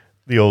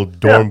 The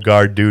old dorm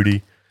guard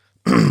duty.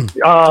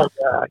 Oh,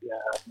 yeah.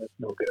 That's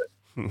no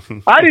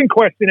good. I didn't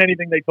question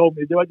anything they told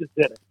me to do. I just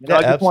did it. You know,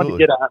 I just wanted to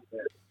get out of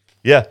there.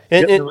 Yeah.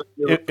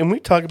 And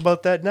we talk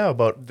about that now,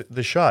 about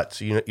the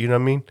shots. You know what I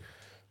mean?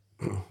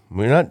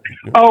 We're not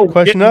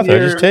question nothing. I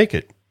just take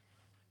it.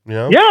 You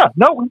know? Yeah,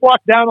 no, we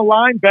walked down the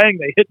line, bang,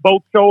 they hit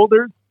both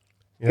shoulders.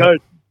 Yeah.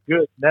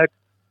 Good, next.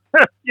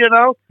 You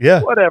know?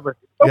 Yeah. Whatever.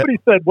 Nobody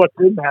said what's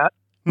in that.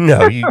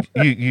 No,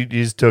 you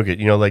just took it.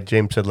 You know, like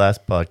James said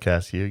last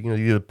podcast,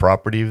 you're the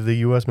property of the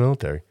U.S.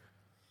 military.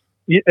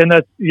 Yeah, and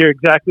you're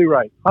exactly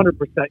right, 100%.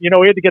 You know,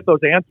 we had to get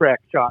those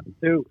anthrax shots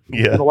too.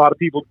 Yeah. And a lot of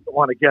people don't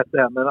want to get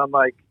them. And I'm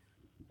like,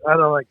 I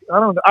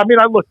mean,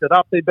 I looked it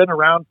up. They've been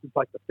around since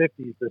like the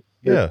 50s,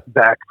 this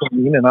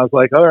vaccine. And I was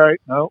like, all right,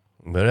 no.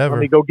 Whatever.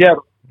 Let me go get them.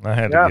 I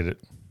had to get it.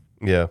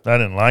 Yeah. I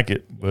didn't like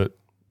it, but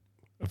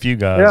a few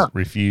guys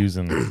refused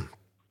in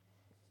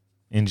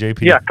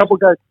JP. Yeah, a couple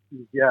guys.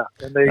 Yeah.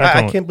 And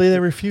I can't believe they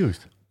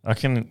refused. I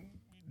can,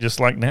 just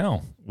like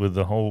now with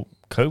the whole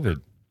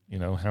COVID, you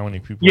know, how many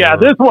people. Yeah,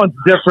 this one's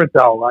different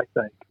though, I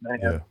think,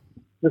 man.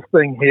 This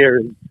thing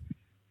here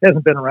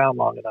hasn't been around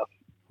long enough.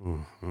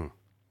 Mm-hmm.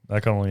 I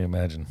can only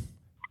imagine.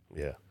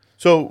 Yeah.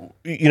 So,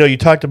 you know, you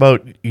talked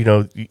about, you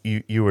know,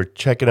 you were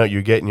checking out,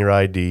 you're getting your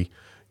ID.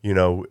 You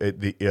know, that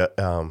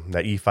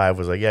E5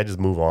 was like, yeah, just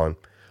move on.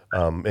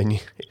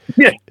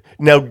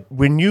 Now,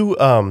 when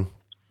you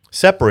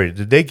separated,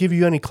 did they give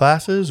you any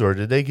classes or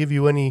did they give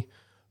you any?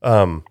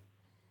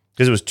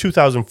 Because it was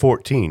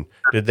 2014.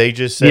 Did they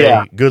just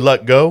say, good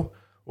luck, go?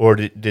 Or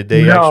did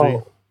they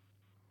actually?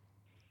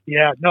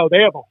 Yeah, no,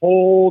 they have a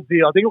whole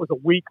deal. I think it was a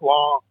week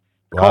long.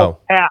 It's called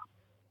TAPS.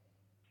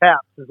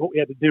 TAPS is what we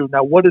had to do.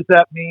 Now, what does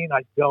that mean?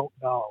 I don't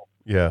know.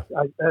 Yeah.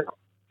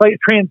 Like a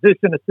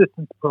transition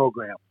assistance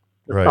program.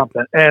 Or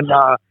something. And,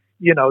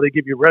 you know, they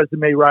give you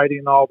resume writing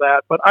and all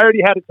that. But I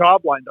already had a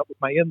job lined up with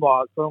my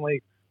in-laws, so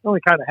only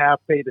kind of half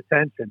paid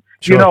attention.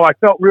 Sure. You know, I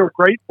felt real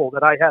grateful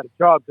that I had a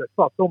job. I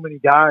saw so many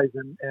guys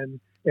and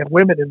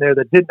women in there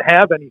that didn't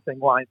have anything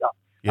lined up.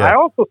 Yeah. I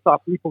also saw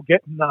people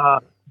getting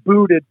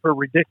booted for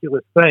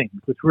ridiculous things,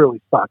 which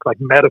really sucked, like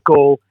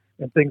medical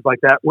and things like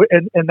that.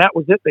 And that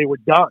was it. They were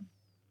done,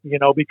 you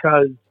know,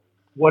 because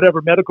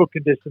whatever medical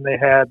condition they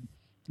had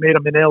made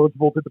them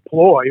ineligible to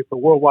deploy for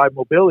worldwide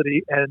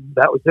mobility, and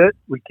that was it.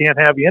 We can't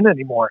have you in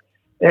anymore.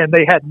 And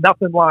they had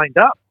nothing lined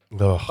up.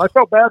 Ugh. I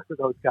felt bad for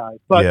those guys.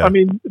 But, I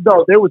mean,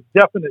 no, there was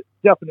definite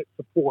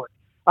support.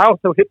 I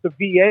also hit the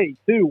VA,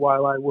 too,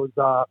 while I was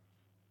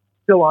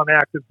still on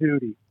active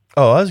duty.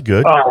 Oh, that's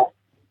good.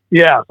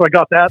 Yeah, so I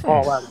got that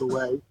all out of the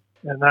way,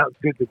 and that was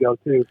good to go,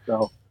 too.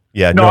 So,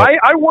 yeah, no,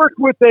 I worked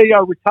with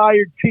a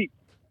retired chief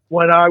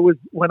when I was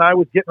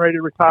getting ready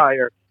to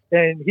retire.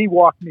 And he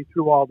walked me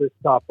through all this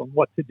stuff on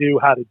what to do,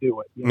 how to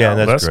do it. You know? Yeah,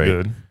 that's great.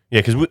 Good.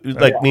 Yeah, because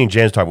me and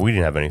James talked, we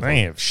didn't have anything.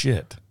 They have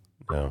shit.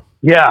 No.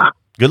 Yeah.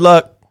 Good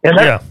luck. And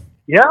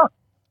yeah.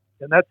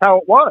 And that's how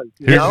it was.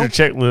 Here's your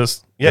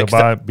checklist. Yeah.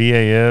 By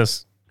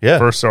BAS. Yeah.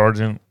 First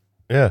sergeant.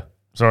 Yeah.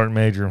 Sergeant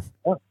major.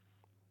 Yeah.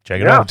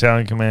 Check it out.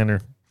 Battalion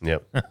commander.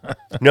 Yep.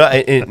 No,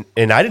 and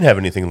I didn't have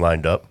anything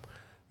lined up.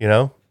 You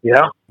know.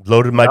 Yeah.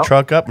 Loaded my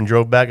truck up and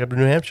drove back up to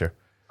New Hampshire.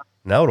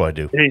 Now what do I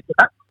do?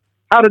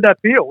 How did that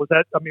feel? Was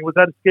that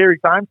a scary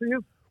time for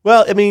you?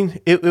 Well, I mean,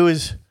 it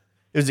was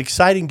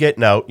exciting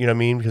getting out, you know what I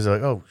mean? Because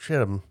like, oh shit,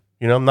 I'm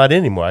not in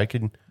anymore. I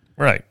can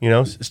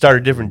start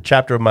a different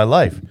chapter of my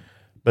life.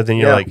 But then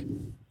you're like,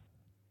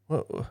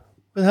 well, where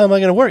the hell am I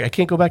going to work? I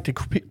can't go back to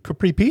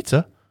Capri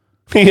Pizza.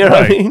 You know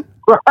what I mean?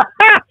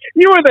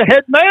 You were the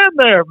head man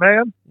there,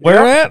 man.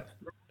 Where at?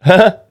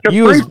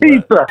 You was-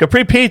 Pizza.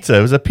 Capri Pizza.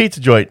 It was a pizza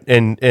joint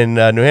in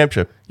New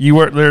Hampshire. You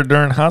worked there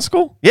during high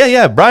school?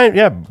 Yeah, Brian.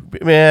 Yeah,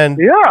 man.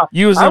 Yeah.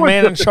 You was I the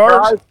man in just a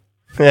charge?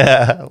 guy.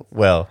 Yeah.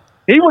 Well,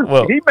 He was.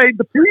 Well, he made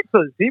the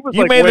pizzas. He was.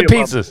 You like made way the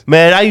above pizzas.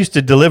 man, I used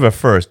to deliver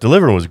first.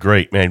 Delivering was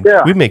great, man.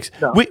 Yeah.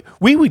 No.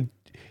 We would.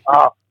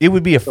 It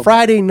would be a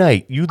Friday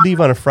night. You'd leave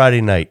on a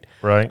Friday night.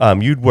 Right.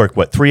 You'd work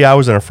 3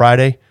 hours on a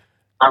Friday,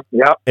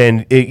 Yep.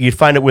 and you'd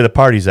find out where the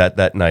party's at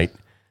that night.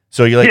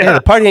 So you're like, Yeah. hey,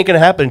 the party ain't gonna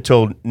happen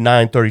until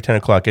 9:30, 10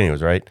 o'clock,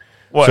 anyways, right?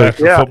 What, So-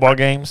 after Yeah. football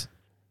games?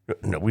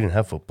 No, we didn't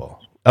have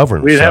football.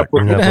 Elvin, We didn't have we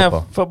You didn't didn't have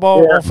have football.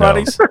 football Yeah. on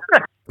Fridays?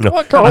 No.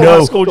 What kind of No.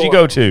 high school did you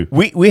go to?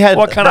 We had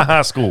What kind of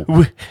high school?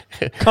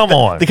 Come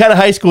on. the kind of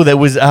high school that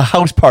was a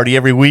house party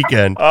every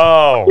weekend.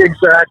 Oh,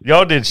 Exactly.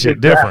 y'all did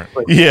shit different.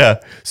 Yeah.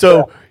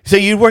 So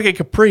you'd work at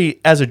Capri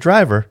as a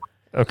driver,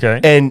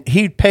 Okay. and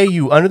he'd pay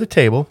you under the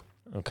table,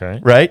 Okay.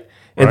 right?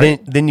 And Right.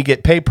 then you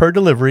get paid per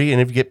delivery, and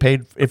if you get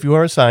paid if you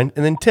are assigned,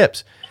 and then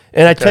tips.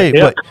 And I tell you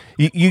Yeah. what,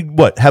 you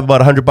have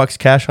about $100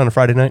 cash on a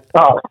Friday night?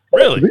 Oh,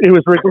 Really? It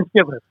was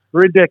ridiculous.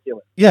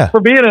 Ridiculous. Yeah, For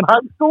being in high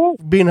school.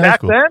 being in high Back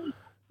school. then.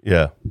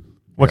 Yeah.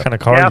 What kind of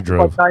car Yeah, you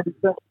drove? like 90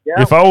 cents.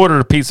 Yeah. If I ordered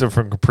a pizza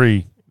from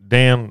Capri,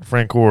 Dan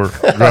Francor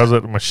drives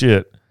up to my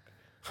shit.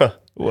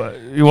 What,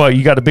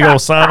 you got a big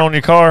old sign on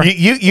your car?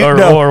 You or,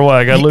 no. or what?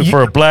 I got to look You-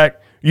 for a black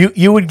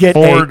You would get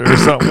Ford a, or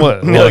something.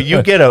 What? no, What?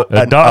 you get a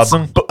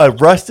Datsun? a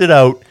rusted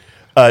out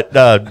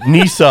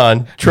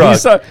Nissan truck,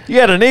 Nissan, you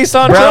had a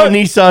Nissan brown truck?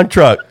 Nissan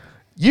truck.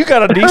 You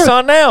got a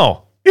Nissan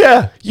now.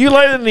 Yeah, You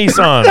like the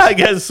Nissan. I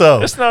guess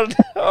so. It's not.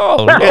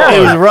 Oh, It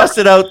was Lord.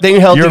 rusted out thing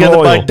held You're together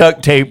by loyal.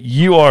 duct tape.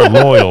 You are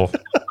loyal.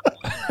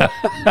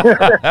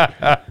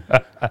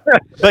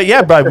 But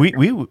yeah, Brian, we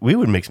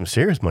would make some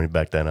serious money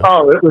back then. Huh?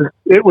 Oh,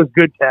 it was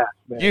good cash,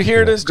 man. You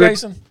hear this,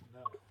 Jason?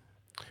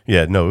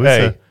 Yeah, no, it was,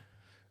 Hey.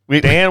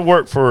 we, Dan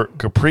worked for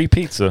Capri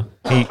Pizza.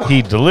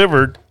 He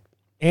delivered,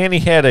 and he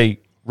had a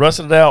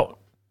rusted out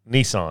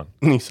Nissan.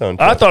 Nissan.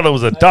 I truck. thought it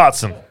was a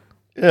Datsun.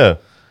 Yeah,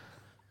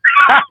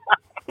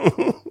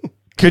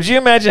 Could you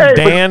imagine Hey,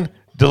 Dan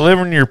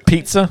delivering your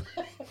pizza?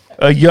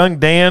 A young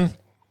Dan,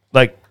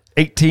 like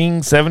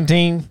 18,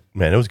 17.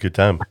 man, it was a good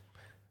time.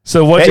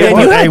 So what? Hey, You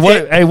you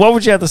hey, what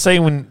would you have to say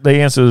when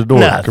they answer the door?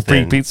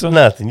 Capri Pizza.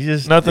 Nothing. You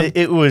just Nothing?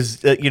 It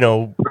was Here's it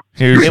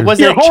your- wasn't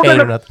You're a chain holding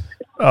or a- nothing.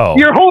 Oh.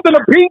 You're holding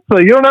a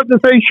pizza. You don't have to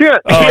say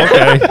shit. Oh,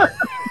 okay.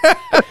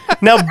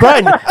 Now,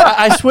 Brian,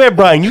 I swear,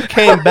 Brian, you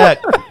came back.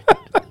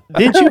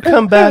 Didn't you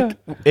come back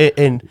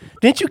and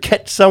didn't you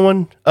catch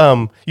someone?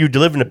 You were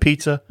delivering a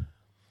pizza.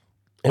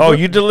 Oh,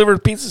 you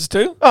delivered pizzas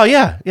too? Oh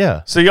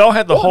yeah. So y'all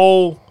had the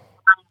whole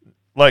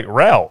like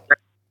route.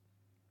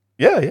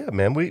 Yeah,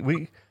 man.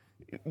 We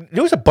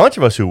there was a bunch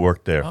of us who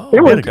worked there. Oh. It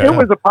We was had a good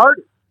time. a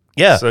party.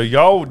 Yeah. So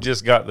y'all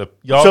just got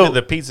y'all So- did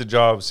the pizza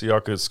job so y'all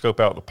could scope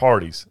out the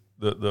parties,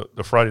 the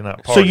Friday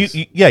night So parties.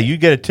 you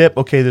get a tip.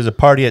 Okay, there's a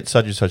party at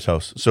such and such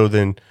house. So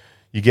then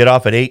you get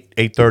off at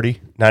 8:30,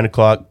 9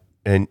 o'clock,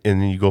 and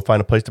then you go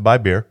find a place to buy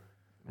beer,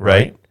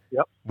 right?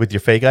 Yep. With your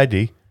fake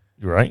ID,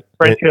 You're right.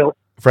 French Hill.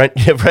 French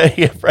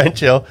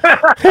Hill.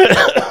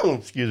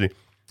 Excuse me.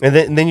 And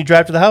then you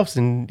drive to the house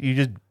and you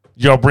just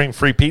Y'all bring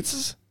free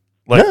pizzas?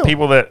 Like No.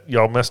 people that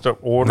y'all messed up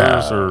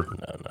orders or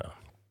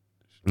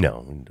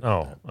no.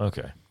 oh,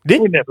 okay. We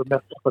never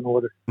messed up an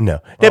order. No.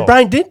 Now, Oh.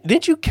 Brian,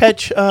 didn't you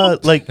catch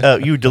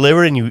you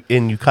delivered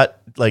and you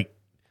cut like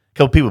a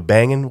couple people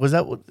banging? Was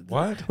that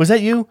What? was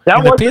that you? That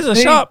In the wasn't pizza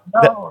me. shop?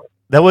 No,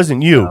 That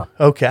wasn't you.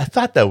 Okay, I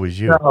thought that was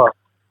you. no,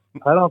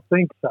 I don't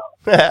think so.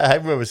 I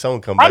remember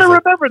someone come I by.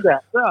 don't remember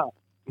that. No.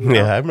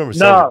 Yeah, I remember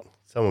No.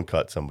 someone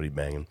caught somebody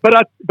banging. But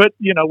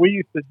you know,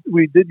 we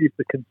did used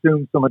to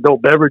consume some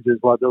adult beverages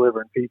while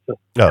delivering pizza.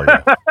 Oh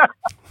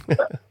yeah.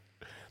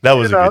 That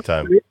was You a know, good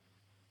time.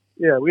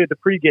 we had to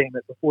pregame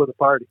it before the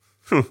party.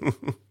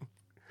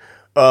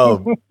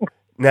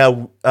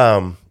 Now,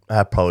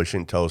 I probably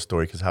shouldn't tell a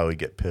story because Howie would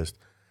get pissed.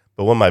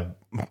 But one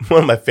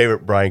of my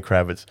favorite Brian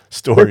Kravitz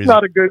stories. It's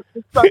not a good.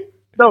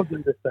 Don't do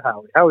this to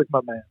Howie. Howie's my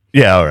man.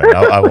 Yeah, all right,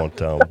 I won't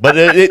tell him. But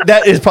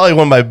that is probably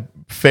one of my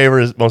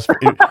favorite, most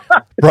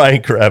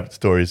Brian Kravitz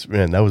stories.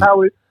 Man, that was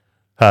Howie,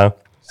 huh?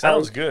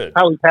 Sounds good.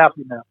 Howie's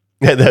happy now.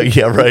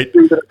 Yeah, right.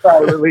 Due to the sigh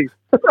of relief.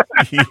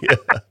 Yeah,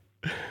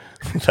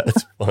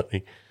 that's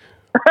funny.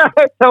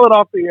 Tell it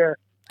off the air.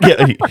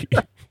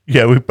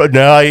 Yeah. But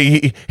no,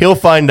 he'll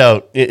find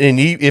out, and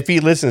if he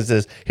listens to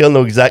this, he'll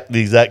know the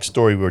exact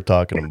story we were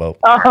talking about.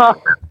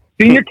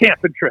 Senior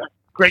camping trip.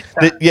 Great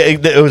time.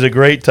 It was a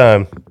great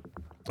time.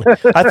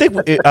 I think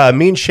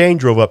me and Shane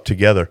drove up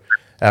together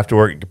after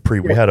work at Capri.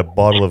 We had a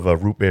bottle of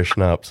root beer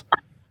schnapps,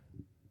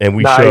 and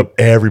we Nice. showed up.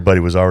 Everybody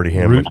was already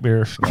hammered. Root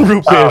beer.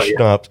 Root beer Oh, yeah.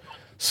 schnapps.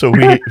 So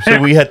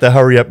we had to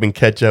hurry up and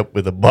catch up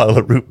with a bottle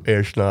of root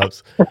beer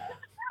schnapps.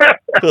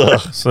 Ugh.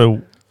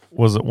 So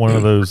was it one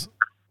of those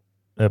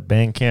at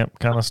band camp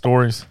kind of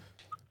stories?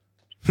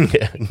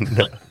 Yeah,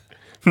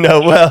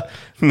 no, well,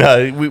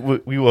 no,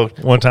 we won't.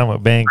 One time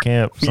at band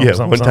camp.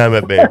 One time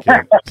at band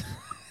camp.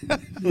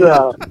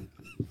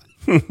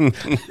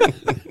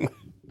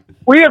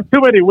 We have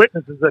too many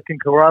witnesses that can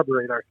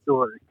corroborate our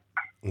story.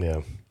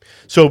 Yeah.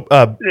 So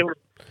It was,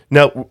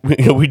 now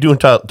we do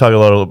talk a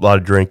lot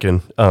of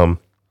drinking.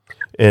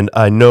 And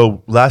I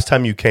know last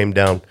time you came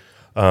down,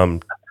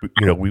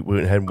 we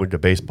went to a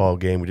baseball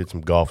game. We did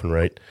some golfing,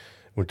 right?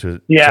 Went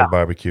to some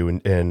barbecue,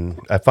 and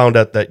I found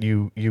out that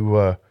you've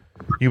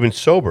been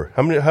sober.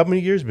 How many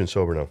years have you been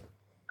sober now?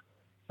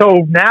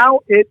 so now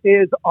it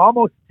is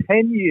almost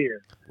 10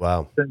 years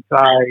Wow. since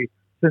I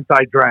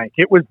drank.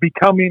 It was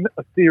becoming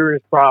a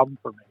serious problem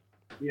for me.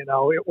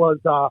 It was,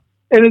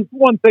 and it's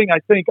one thing I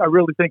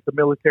really think the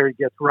military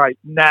gets right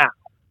now.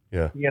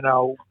 Yeah.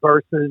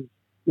 Versus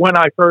when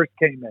I first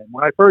came in.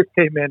 When I first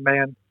came in,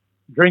 man,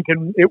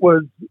 drinking it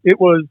was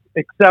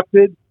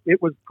accepted.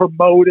 It was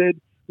promoted.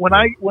 When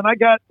I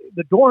got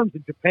the dorms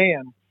in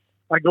Japan,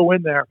 I go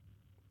in there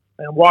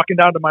and I'm walking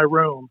down to my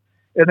room,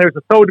 and there's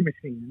a soda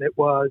machine. It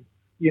was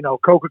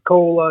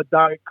Coca-Cola,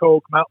 Diet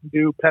Coke, Mountain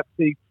Dew,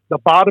 Pepsi. The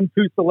bottom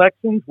two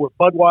selections were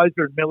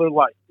Budweiser and Miller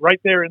Lite, right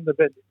there in the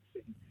vending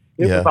machine.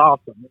 It was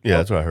awesome. Yeah,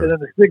 that's what I heard. And then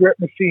the cigarette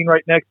machine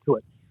right next to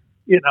it.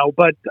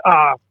 But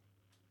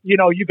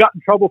you got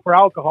in trouble for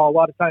alcohol. A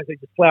lot of times they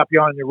just slap you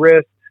on your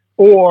wrist,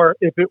 or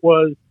if it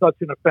was such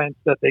an offense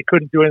that they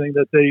couldn't do anything,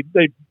 that they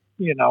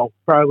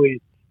probably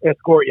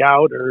escort you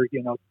out, or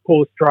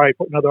pull a stripe,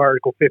 put another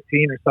Article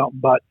 15 or something.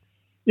 But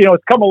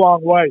it's come a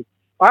long way.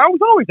 I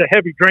was always a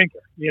heavy drinker.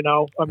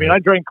 I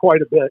drank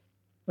quite a bit,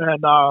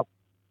 and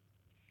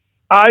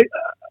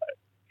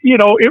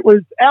it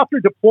was after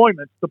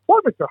deployments.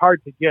 Deployments are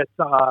hard to get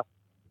to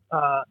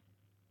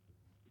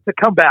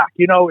come back.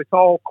 It's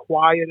all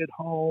quiet at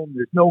home.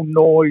 There's no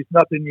noise,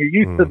 nothing. You're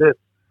used to this,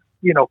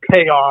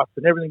 chaos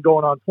and everything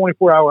going on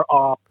 24-hour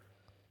off.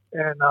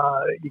 And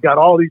you got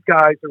all these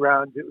guys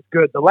around. It was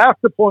good. The last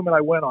deployment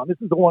I went on,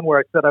 this is the one where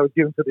I said I was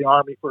given to the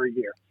Army for a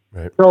year.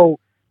 Right. So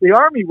the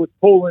Army was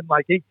pulling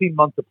like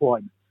 18-month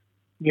deployments,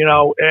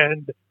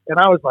 and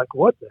I was like,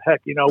 what the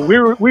heck?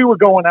 We were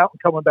going out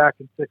and coming back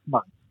in 6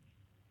 months.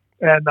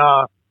 And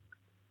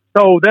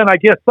so then I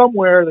guess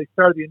somewhere they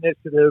started the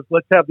initiative,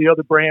 let's have the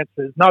other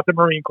branches, not the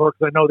Marine Corps,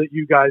 because I know that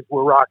you guys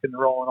were rocking and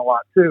rolling a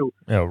lot too.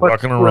 Yeah,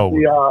 rocking and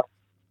rolling.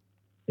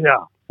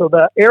 So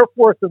the Air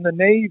Force and the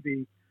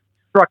Navy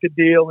struck a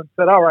deal and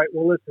said, all right,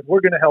 well, listen,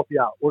 we're going to help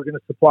you out. We're going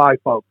to supply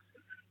folks.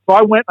 So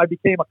I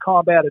became a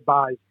combat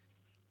advisor.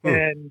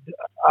 And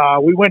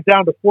we went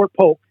down to Fort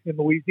Polk in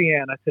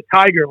Louisiana to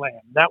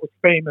Tigerland. That was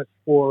famous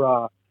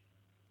for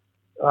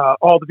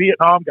all the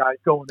Vietnam guys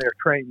going there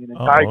training in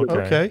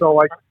Tigerland. Okay. So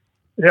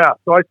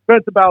I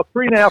spent about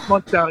 3.5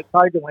 months down at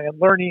Tigerland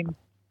learning,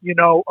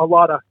 a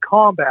lot of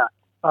combat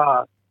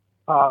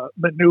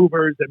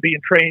maneuvers and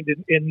being trained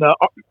in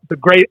the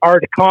great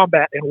art of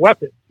combat and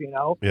weapons.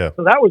 Yeah.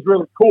 So that was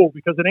really cool,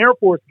 because an Air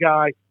Force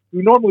guy,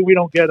 we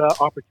don't get an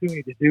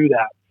opportunity to do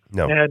that.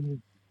 No.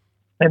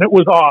 And it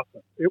was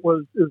awesome. It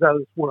was out of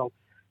this world.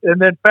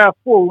 And then fast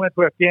forward, we went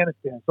to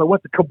Afghanistan. So I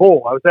went to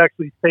Kabul. I was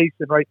actually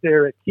stationed right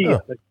there at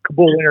Kiev, at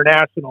Kabul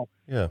International,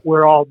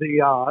 where all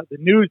the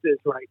news is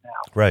right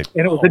now. Right.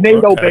 And it was a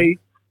NATO base.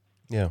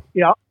 Yeah.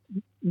 Yeah,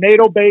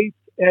 NATO base,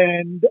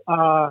 and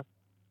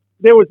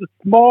there was a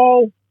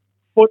small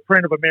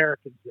footprint of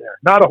Americans there.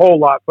 Not a whole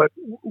lot, but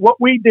what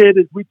we did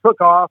is we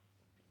took off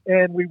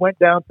and we went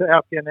down to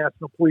Afghan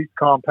National Police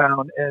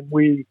compound, and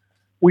we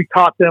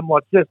taught them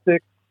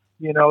logistics,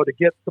 to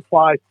get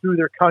supplies through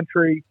their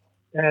country,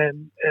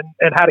 and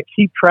how to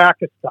keep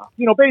track of stuff.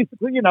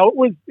 Basically, it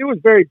was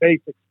very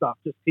basic stuff,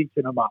 just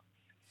teaching them up.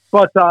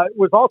 But it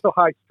was also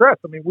high stress.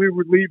 I mean, we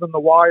were leaving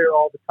the wire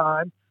all the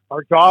time.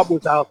 Our job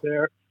was out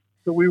there,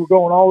 so we were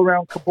going all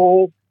around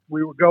Kabul.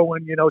 We were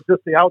going,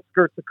 just the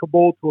outskirts of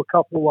Kabul to a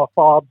couple of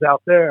FOBs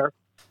out there.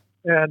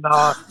 And,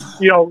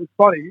 it's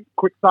funny,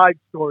 quick side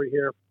story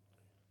here.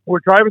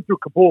 We're driving through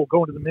Kabul,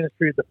 going to the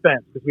Ministry of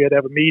Defense, because we had to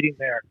have a meeting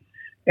there.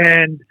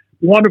 And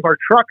one of our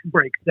trucks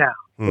breaks down.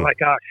 We're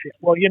like, oh, shit.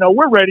 Well,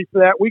 we're ready for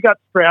that. We got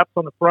straps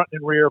on the front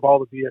and rear of all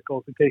the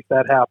vehicles in case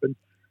that happens.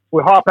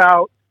 We hop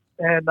out,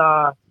 and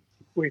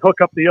we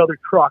hook up the other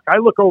truck. I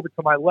look over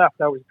to my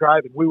left. I was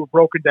driving. We were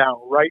broken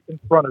down right in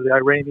front of the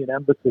Iranian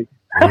embassy.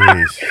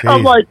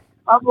 I'm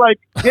like,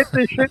 get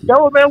this shit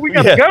going, man. We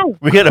got to go.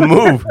 We got to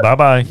move.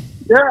 Bye-bye.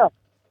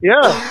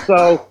 Yeah.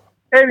 So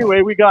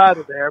anyway, we got out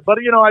of there. But,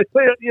 I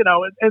say,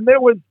 and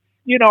there was,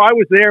 I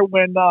was there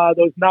when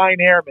those 9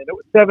 airmen, it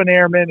was 7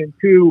 airmen and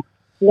 2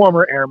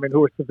 former airmen who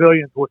were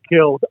civilians were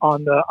killed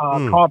on the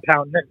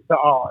compound next to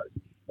ours.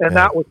 And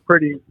that was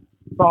pretty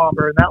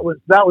somber. And that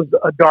was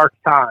a dark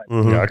time.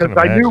 Because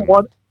I knew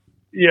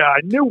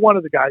one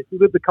of the guys who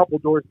lived a couple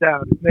doors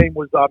down. His name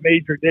was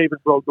Major David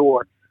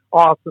Brodeur.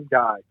 Awesome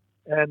guy.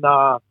 And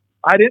I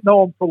didn't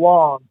know him for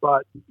long,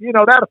 but,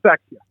 that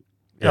affects you.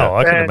 Yeah,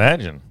 I can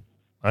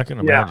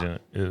imagine.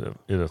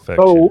 It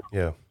affects you.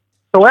 Yeah.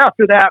 So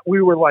after that,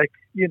 we were like,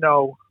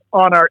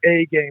 on our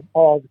A game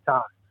all the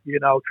time,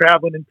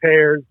 traveling in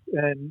pairs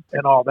and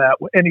all that.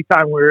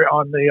 Anytime we were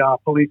on the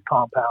police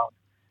compound,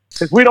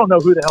 because we don't know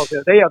who the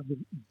hell they have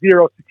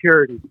zero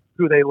security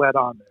who they let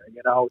on there.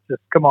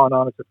 Just come on,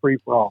 it's a free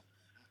for all.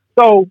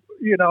 So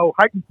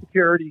heightened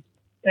security,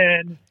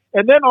 and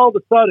then all of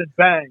a sudden,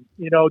 bang,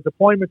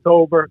 deployment's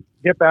over.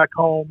 get back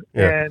home,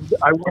 Yeah. and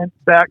I went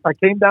back. I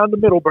came down to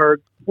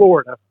Middleburg,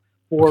 Florida,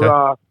 for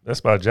Okay.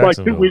 That's by like 2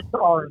 Jacksonville. weeks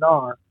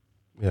R&R.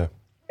 Yeah.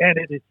 And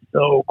it is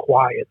so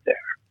quiet there.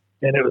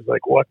 And it was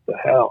like, what the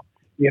hell?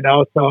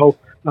 So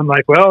I'm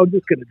like, well, I'm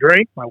just going to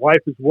drink. My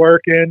wife is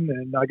working,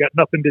 and I got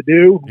nothing to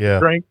do. Yeah.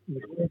 Drink.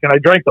 And I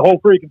drank the whole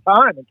freaking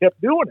time and kept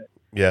doing it.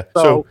 Yeah.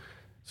 So-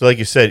 So like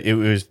you said, it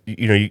was,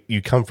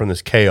 you come from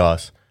this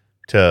chaos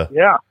to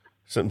Yeah.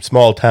 some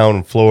small town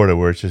in Florida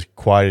where it's just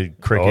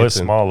quiet crickets. Oh, it's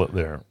and, small up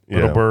there. Yeah.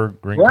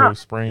 Middleburg, Green Yeah.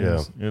 Coast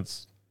Springs.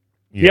 It's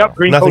Yep.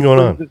 Green Nothing Coast going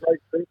on. Springs is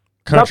like-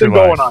 country nothing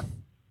going life.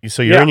 on.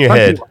 So you're Yeah, in your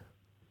country head, life.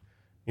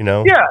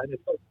 Yeah. And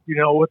it's like,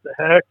 what the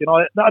heck? And all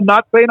that. I'm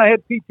not saying I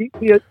had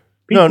PTSD.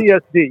 No.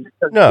 because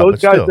No, those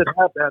but guys still. that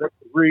have that, it's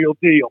the real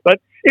deal. But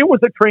it was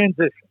a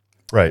transition,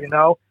 Right.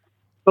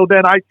 So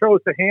then I chose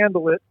to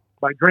handle it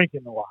by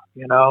drinking a lot,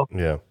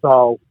 Yeah.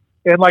 So,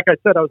 and like I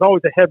said, I was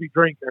always a heavy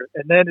drinker,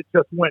 and then it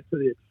just went to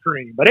the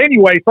extreme. But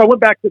anyway, so I went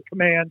back to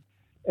command,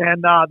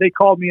 and they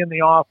called me in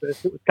the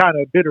office. It was kind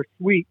of a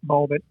bittersweet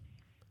moment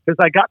because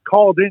I got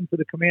called into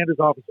the commander's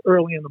office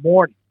early in the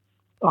morning.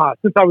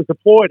 Since I was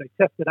deployed, I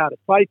tested out a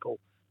cycle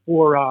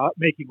for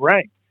making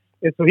rank.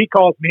 And so he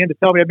calls me in to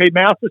tell me I made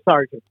master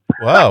sergeant.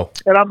 Wow.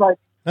 And I'm like,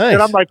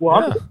 Nice.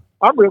 well,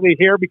 I'm really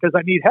here because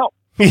I need help.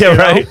 Yeah,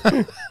 right.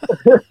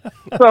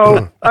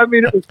 So, I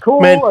mean, it was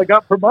cool. Man. I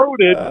got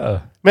promoted.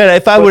 Man,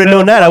 if I would have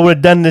known that, I would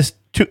have done this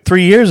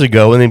 3 years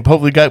ago and then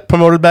hopefully got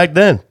promoted back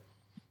then.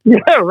 Yeah,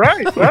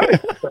 right.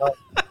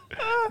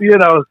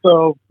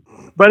 So,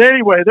 but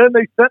anyway, then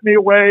they sent me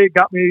away,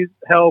 got me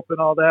help and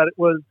all that. It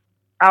was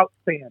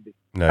outstanding.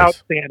 Nice.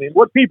 Outstanding.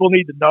 What people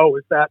need to know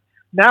is that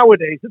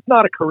nowadays it's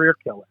not a career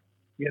killer.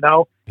 Yeah.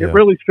 It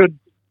really should,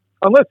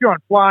 unless you're on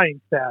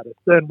flying status,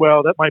 then,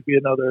 well, that might be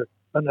another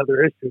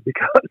issue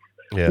because,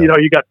 Yeah.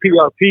 you got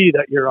PRP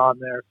that you're on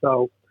there.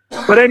 So,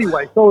 but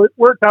anyway, so it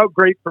worked out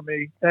great for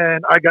me,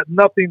 and I got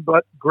nothing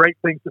but great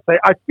things to say.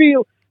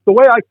 The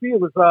way I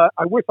feel is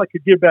I wish I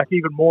could give back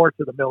even more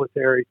to the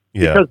military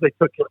Yeah. because they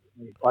took care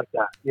of me like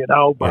that,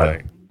 but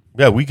Right.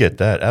 Yeah, we get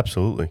that.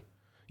 Absolutely.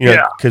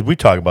 Yeah. Because we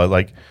talk about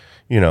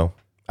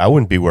I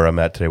wouldn't be where I'm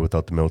at today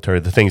without the military,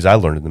 the things I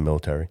learned in the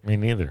military, Me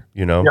neither.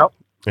 Yep.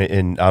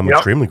 And I'm Yep.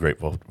 extremely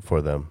grateful for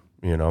them,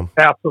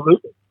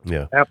 absolutely.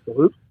 Yeah.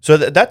 Absolutely. So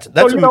that's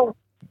So,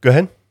 go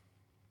ahead.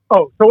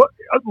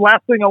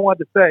 Last thing I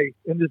wanted to say,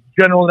 and this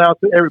general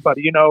announcement to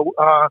everybody,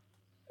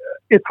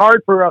 it's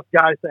hard for us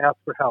guys to ask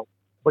for help,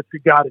 but you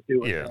got to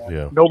do it. Yeah. man.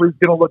 Yeah. Nobody's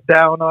going to look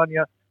down on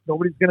you.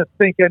 Nobody's going to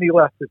think any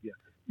less of you.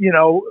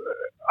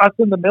 Us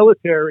in the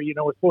military,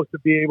 we're supposed to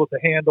be able to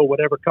handle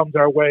whatever comes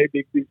our way,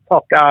 these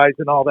tough guys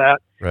and all that.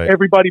 Right.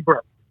 Everybody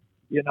breaks.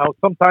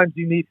 Sometimes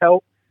you need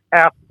help,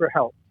 ask for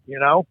help,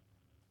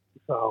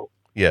 So,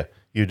 Yeah,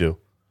 you do.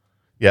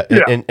 Yeah.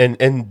 Yeah.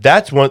 And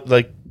that's one,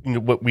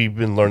 what we've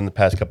been learning the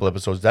past couple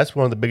episodes. That's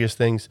one of the biggest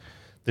things,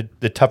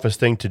 the toughest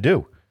thing to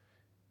do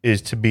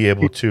is to be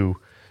able to,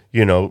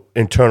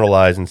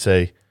 internalize and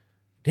say,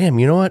 damn,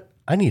 you know what?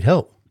 I need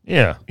help.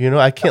 Yeah.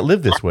 I can't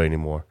live this way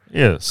anymore.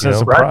 Yeah.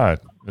 Sense of Right. pride.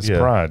 It's Yeah.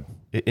 pride.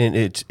 And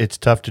it's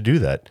tough to do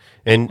that.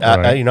 And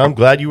Right. I'm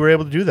glad you were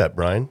able to do that,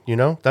 Brian.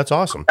 That's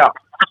awesome.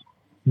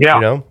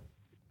 yeah.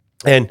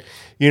 And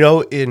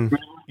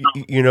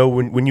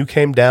when you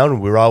came down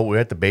and we were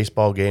at the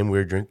baseball game, we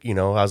were drinking,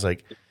 I was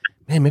like,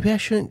 man, maybe I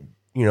shouldn't,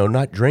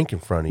 not drink in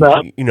front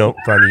of you, in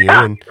front of you.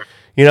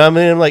 And,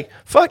 I'm like,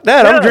 fuck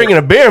that. I'm Yeah. drinking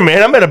a beer,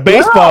 man. I'm at a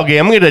baseball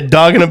game. I'm getting a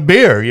dog and a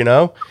beer, but you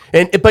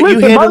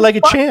Listen, handled my- it like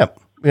a champ,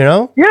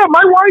 Yeah,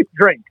 my wife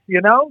drinks, She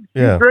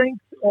Yeah. drinks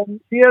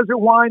and she has her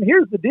wine.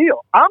 Here's the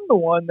deal. I'm the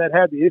one that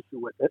had the issue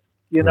with it,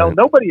 Right.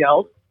 nobody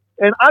else.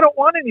 And I don't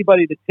want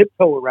anybody to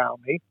tiptoe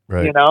around me,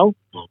 Right.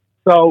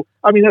 So,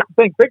 I mean, that's the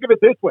thing. Think of it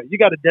this way. You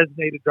got a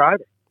designated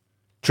driver,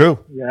 True.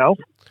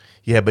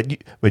 Yeah, but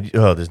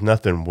there's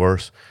nothing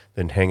worse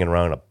than hanging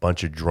around a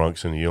bunch of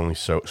drunks and the only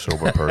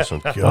sober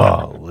person.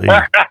 Golly,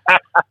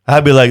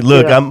 I'd be like,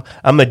 look, Yeah.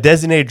 I'm a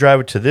designated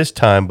driver to this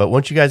time, but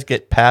once you guys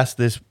get past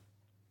this,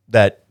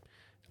 that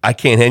I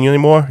can't handle you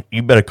anymore,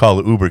 you better call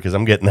the Uber because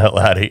I'm getting the hell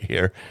out of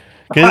here.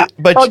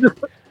 But I'll just-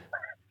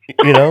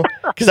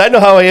 because I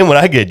know how I am when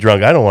I get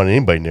drunk. I don't want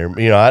anybody near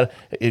me.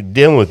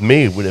 Dealing with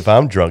me, if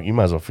I'm drunk, you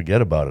might as well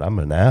forget about it. I'm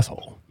an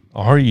asshole.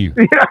 Are you?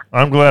 Yeah.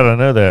 I'm glad I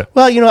know that.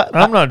 Well,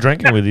 I'm not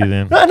drinking with you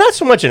then. not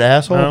so much an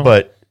asshole, No.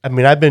 but I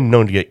mean, I've been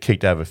known to get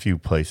kicked out of a few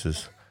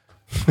places.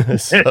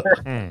 So,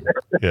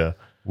 yeah,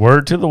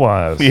 Word to the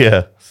wise.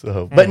 yeah.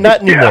 So, but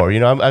not anymore.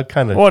 I'm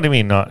kind of. What do you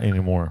mean not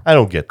anymore? I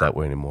don't get that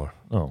way anymore.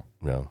 Oh,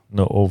 No,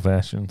 no old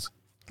fashions.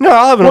 no.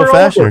 I'll have an We're old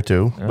fashioned or older.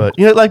 two, but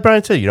like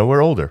Brian said,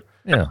 we're older.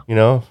 Yeah.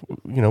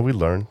 We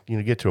learn.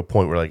 Get to a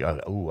point where like,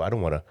 oh, I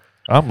don't want to.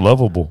 I'm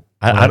lovable.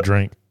 When I I-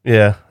 drink.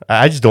 Yeah,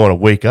 I just don't want to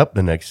wake up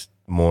the next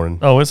morning.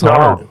 Oh, it's No.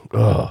 hard.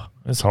 Ugh.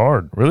 It's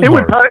hard. Really it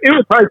would hard.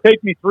 probably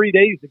take me 3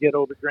 days to get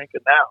over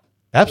drinking now.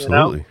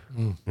 Absolutely.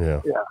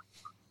 Yeah.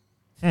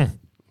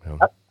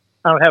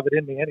 I don't have it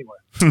in me anyway.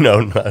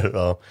 No, not at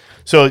all.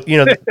 So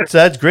so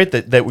that's great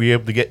that we're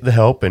able to get the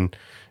help and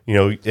you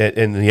know,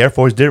 and the Air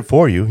Force did it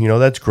for you. You know,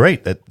 that's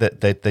great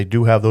that they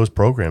do have those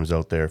programs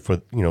out there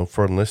for, you know,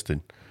 for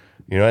enlisted.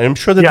 You know, and I'm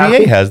sure the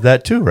VA has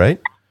that too,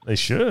 right? They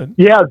should.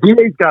 Yeah,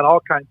 VA's got all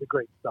kinds of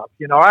great stuff.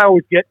 You know, I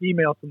always get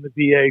emails from the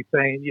VA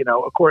saying, you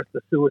know, of course, the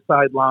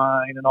suicide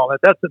line and all that.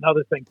 That's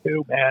another thing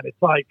too, man.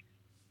 It's like,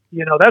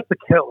 you know, that's a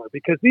killer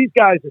because these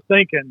guys are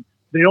thinking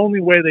the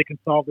only way they can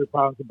solve their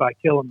problems is by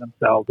killing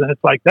themselves. And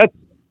it's like,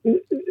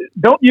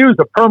 don't use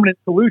a permanent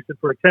solution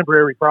for a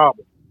temporary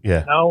problem.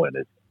 Yeah. You know, and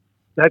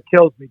that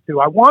kills me too.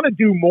 I want to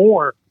do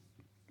more,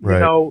 you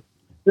know,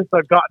 since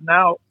I've gotten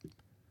out.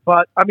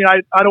 But I mean,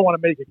 I don't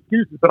want to make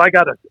excuses, but I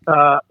got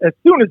as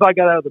soon as I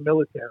got out of the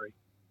military,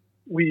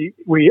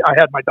 I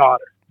had my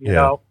daughter, you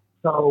know,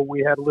 so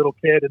we had a little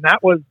kid, and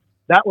that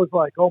was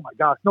like, oh my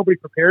gosh, nobody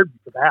prepared me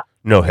for that.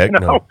 No, heck, you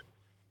know? no.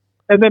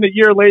 And then a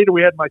year later,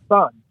 we had my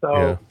son.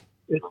 So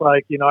it's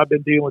like, you know, I've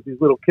been dealing with these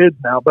little kids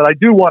now, but I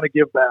do want to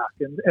give back,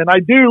 and I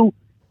do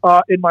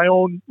in my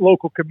own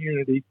local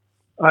community.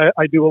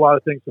 I do a lot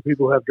of things for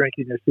people who have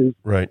drinking issues.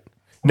 Right.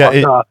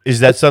 Now, is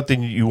that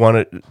something you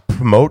want to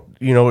promote,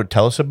 you know, or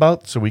tell us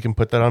about so we can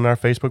put that on our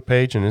Facebook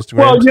page and Instagram?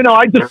 Well, you know,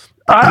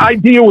 I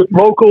deal with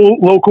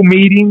local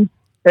meetings,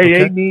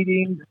 AA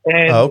meetings,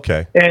 and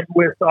and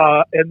with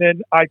and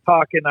then I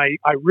talk and I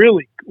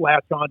really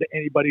latch on to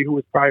anybody who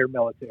was prior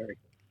military.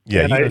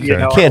 Yeah, you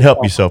can't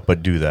help yourself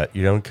but do that,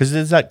 you know, because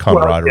there's that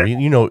camaraderie,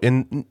 you know,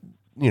 and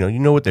you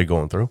know what they're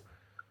going through.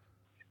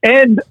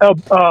 And a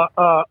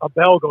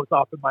bell goes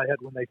off in my head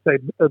when they say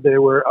they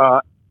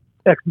were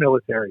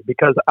ex-military,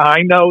 because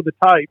I know the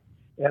type,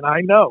 and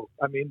I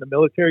mean, the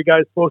military guy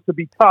is supposed to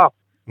be tough,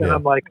 and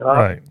I'm like,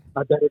 I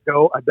better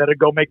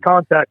go make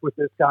contact with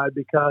this guy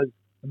because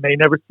I may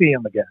never see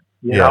him again.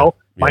 You know,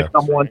 might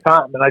come one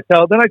time, and I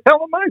tell them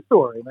my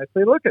story, and I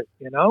say, look,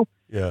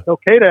 it's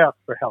okay to ask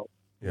for help.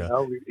 You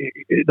know,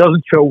 it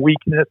doesn't show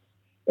weakness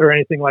or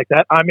anything like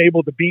that. I'm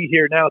able to be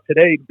here now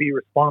today to be a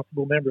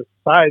responsible member of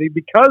society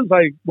because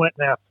I went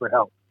and asked for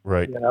help.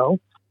 Right. You know,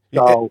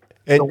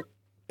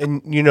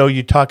 and you know,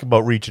 you talk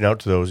about reaching out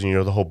to those, you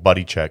know, the whole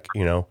buddy check,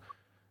 you know.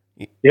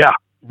 Yeah.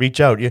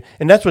 Reach out. Yeah.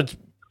 And that's what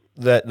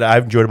that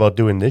I've enjoyed about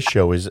doing this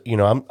show is, you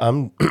know,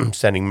 I'm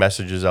sending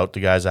messages out to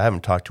guys I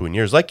haven't talked to in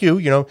years, like you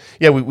know.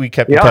 Yeah, we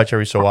kept in touch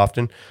every so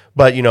often.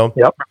 But, you know,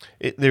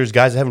 there's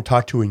guys I haven't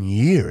talked to in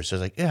years. I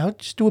was like, yeah, I'll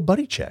just do a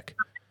buddy check.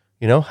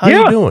 You know, how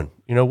you doing?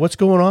 You know, what's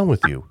going on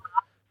with you?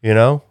 You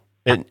know?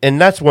 And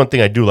that's one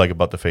thing I do like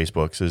about the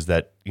Facebooks is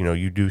that, you know,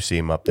 you do see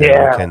them up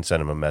there. You can send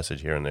them a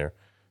message here and there,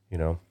 you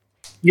know.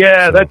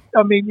 Yeah,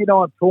 I mean, you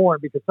know, I'm torn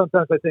because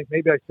sometimes I think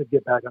maybe I should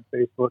get back on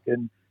Facebook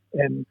and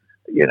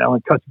you know,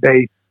 and touch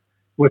base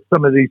with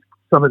some of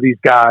these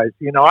guys.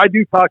 You know, I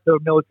do talk to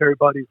military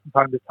buddies from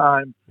time to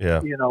time.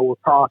 Yeah. You know, we'll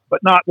talk,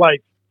 but not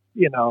like,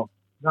 you know,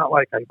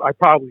 I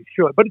probably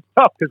should. But it's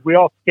tough because we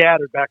all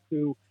scattered back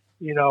to,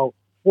 you know,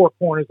 4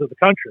 corners of the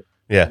country.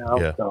 Yeah, you know,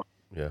 yeah, so.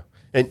 yeah.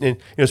 And you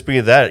know, speaking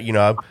of that, you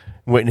know, I'm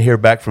waiting to hear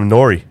back from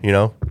Nori. You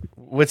know,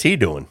 what's he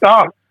doing?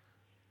 Oh,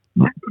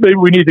 maybe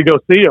we need to go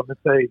see him and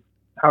say,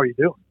 how are you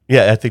doing?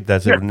 Yeah, I think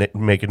that's it.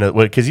 Make another,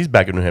 because he's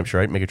back in New Hampshire,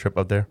 right? Make a trip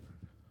up there.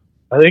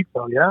 I think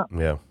so. Yeah.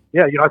 Yeah.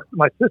 Yeah. You know,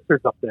 my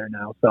sister's up there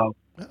now, so.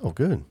 Oh,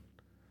 good.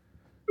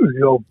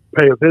 You'll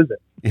pay a visit.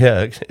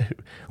 Yeah.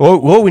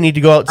 Well, we need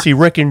to go out and see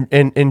Rick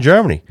in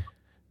Germany.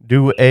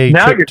 Do a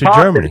trip to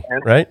Germany,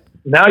 man. Right?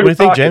 Now what do you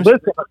think, James?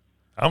 Listen.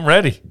 I'm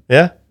ready.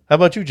 Yeah. How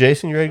about you,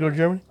 Jason? You ready to go to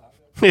Germany?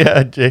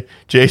 Yeah,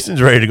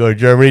 Jason's ready to go to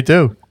Germany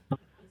too.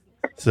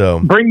 So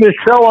bring this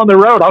show on the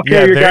road. I'll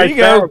carry your guys. There you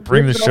go.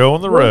 Bring the show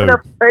on the road.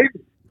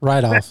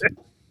 Right off.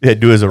 Yeah,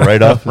 do as a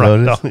write-off.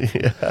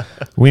 Yeah.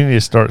 We need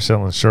to start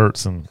selling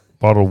shirts and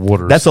bottled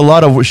waters. That's a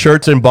lot of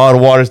shirts and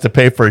bottled waters to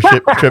pay for a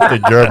trip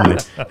to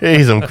Germany.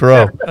 He's some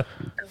crow.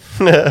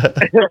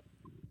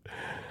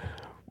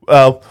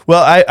 Well,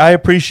 I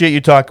appreciate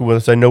you talking with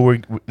us. I know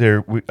we're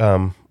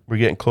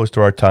getting close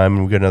to our time,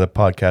 and we got another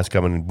podcast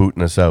coming and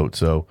booting us out.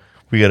 So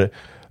we got to.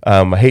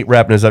 I hate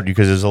wrapping this up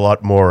because there's a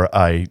lot more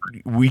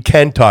we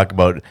can talk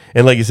about,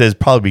 and like you said, it's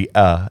probably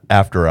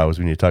after hours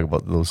we need to talk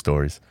about those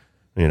stories.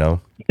 You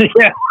know.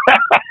 Yeah.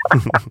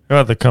 You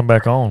have to come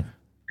back on.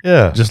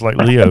 Yeah. Just like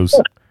Leo's.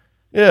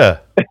 Yeah.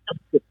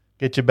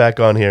 Get you back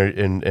on here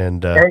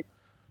and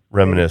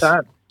reminisce.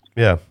 Anytime.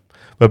 Yeah.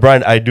 But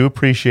Brian, I do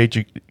appreciate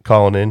you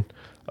calling in.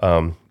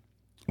 I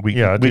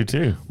do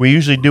too. We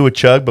usually do a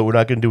chug, but we're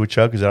not going to do a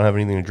chug because I don't have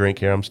anything to drink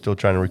here. I'm still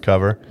trying to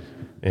recover.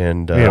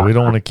 And we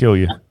don't want to kill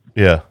you.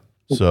 Yeah.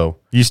 So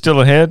you still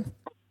ahead?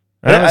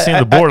 I haven't seen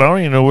the board. I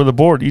don't even know where the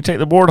board. You take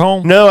the board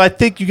home? No, I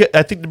think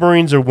the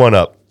Marines are one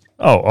up.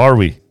 Oh, are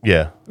we?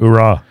 Yeah.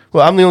 Hoorah.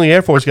 Well, I'm the only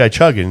Air Force guy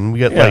chugging, and we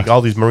got like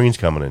all these Marines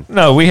coming in.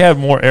 No, we have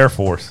more Air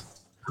Force.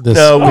 We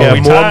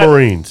have more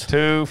Marines.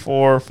 2,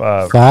 4,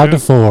 5. 5 to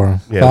 4.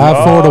 Yeah.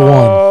 5, 4 to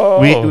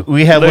 1.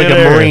 We have like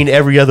a Marine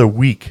every other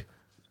week.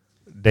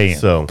 Damn.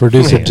 So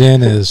producer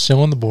Jen is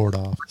showing the board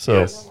off.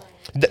 So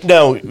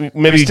no,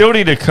 maybe we still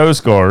need a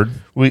Coast Guard.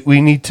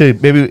 We need to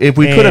maybe if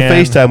we could have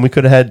FaceTime, we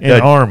could have had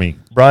an Army.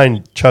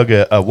 Brian chug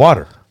a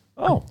water.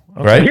 Oh,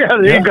 okay. Right? Yeah,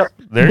 there you go.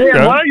 There you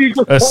go. Why don't you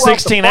just a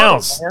 16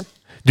 ounce.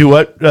 Do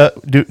what?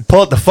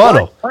 Pull out the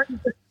funnel. Pull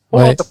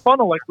Wait. out the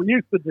funnel like we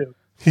used to do.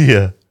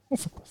 Yeah.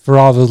 For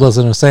all the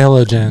listeners, say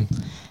hello, Jen.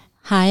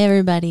 Hi,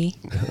 everybody.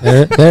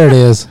 There it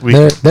is.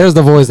 There's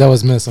the voice that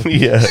was missing.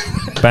 Yeah.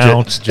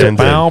 Bounce, Jen's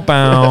bow,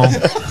 bow.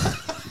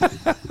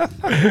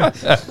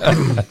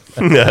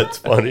 That's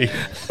funny.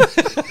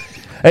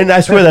 And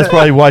I swear that's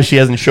probably why she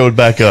hasn't showed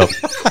back up.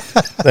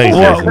 Thanks,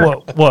 Jason.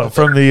 What?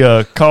 From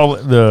the call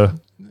the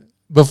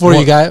Before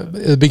you got at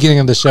the beginning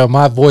of the show,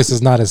 my voice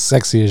is not as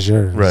sexy as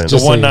yours. Right.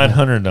 Just the so you know.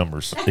 1-900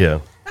 numbers. Yeah.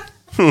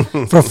 For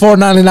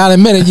 $4.99 a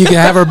minute, you can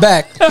have her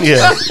back.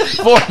 Yeah.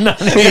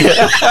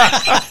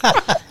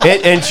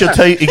 4-900. And she'll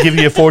give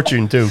you a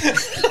fortune too.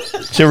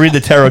 She'll read the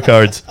tarot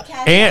cards.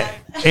 and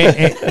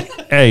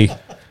hey,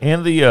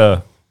 and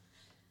the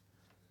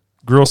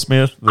Grill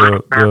Smith,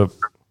 the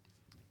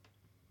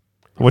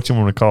what you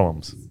want to call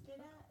them?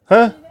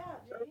 Huh?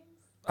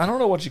 I don't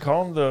know what you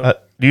call them. The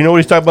Do you know what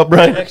he's talking about,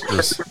 Brian?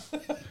 extras,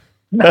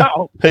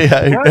 No. Hey,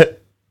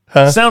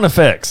 sound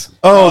effects.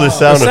 oh, the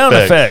sound, The sound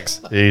effects.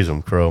 effects. Jeez,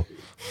 I'm crow.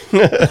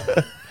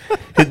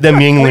 Hit them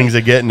Yinglings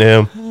are getting to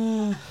him.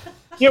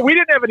 Yeah, we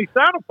didn't have any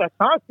sound effects.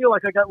 Huh? I feel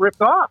like I got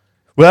ripped off.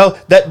 Well,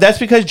 that's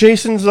because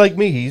Jason's like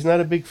me. He's not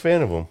a big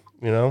fan of them,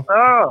 you know.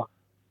 Oh,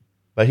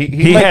 But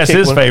He might has take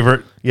his one.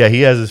 favorite. Yeah,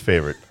 he has his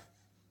favorite.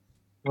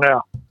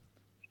 yeah.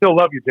 Still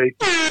love you, Jason.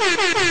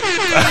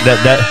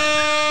 That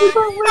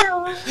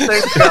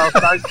Thanks, Charles.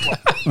 Nice one.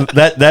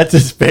 that's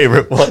his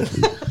favorite one.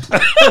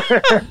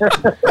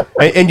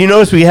 and you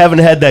notice we haven't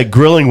had that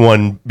grilling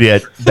one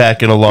yet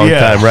back in a long Yeah.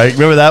 time, right?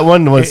 Remember that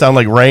one? The one that sounded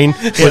like rain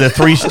with the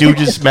three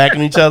stooges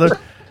smacking each other?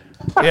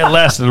 It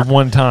lasted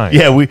one time.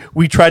 Yeah,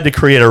 we tried to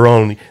create our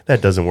own.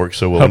 That doesn't work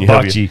so well. When you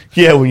have Hibachi.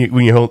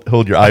 when you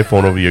hold your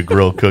iPhone over your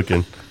grill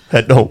cooking,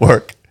 that don't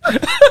work.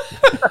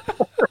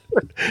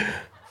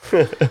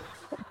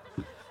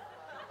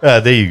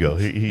 There you go.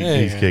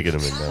 He's kicking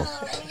him in now.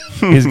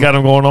 He's got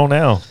them going on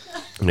now.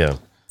 Yeah.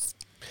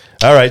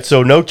 All right.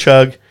 So no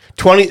chug.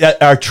 20.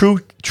 Our true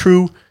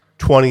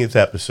 20th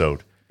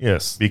episode,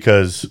 Yes,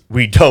 because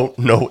we don't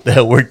know what the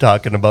hell we're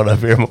talking about up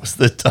here most of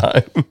the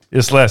time.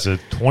 it's lasted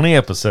 20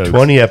 episodes.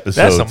 20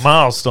 episodes. That's a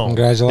milestone. It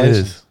Congratulations.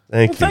 is.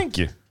 Thank Well, you. thank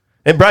you.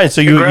 And Brian,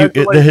 so you the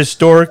Congratulations.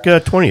 historic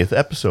 20th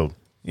episode.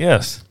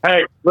 Yes.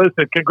 Hey,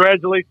 listen,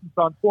 congratulations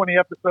on 20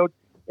 episodes.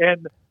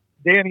 And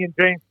Danny and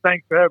James,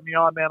 thanks for having me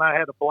on, man. I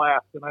had a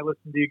blast, and I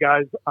listened to you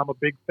guys. I'm a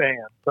big fan.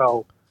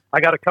 So I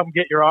got to come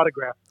get your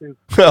autograph, too.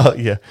 Oh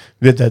yeah,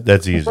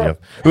 that's easy enough.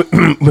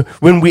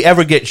 When we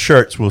ever get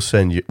shirts, we'll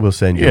send you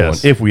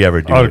Yes. one. If we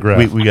ever do,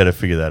 Autograph. we got to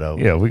figure that out.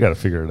 Yeah, we got to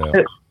figure it out.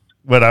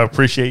 But I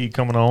appreciate you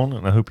coming on,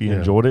 and I hope you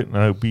enjoyed it, and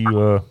I hope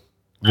you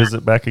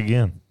visit back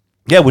again.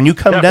 Yeah, when you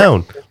come Yeah.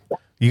 down,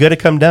 you got to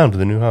come down to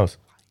the new house.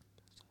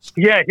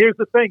 Yeah, here's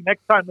the thing.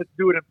 Next time, let's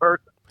do it in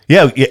person.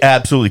 Yeah,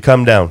 absolutely.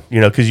 Come down.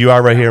 Because you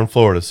are right here in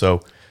Florida,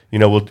 so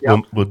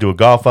we'll do a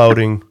golf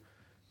outing.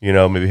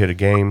 Maybe hit a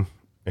game,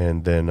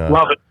 and then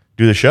Love it.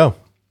 do the show.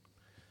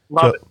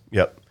 Love it.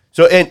 Yep.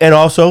 So and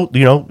also,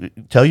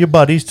 tell your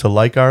buddies to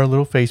like our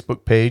little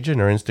Facebook page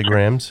and our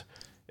Instagrams,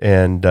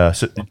 and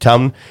so tell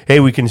them, hey,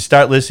 we can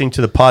start listening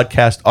to the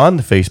podcast on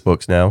the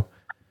Facebooks now.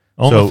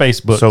 On the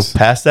Facebooks. So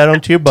pass that on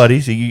to your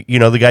buddies. The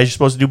guys you're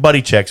supposed to do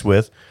buddy checks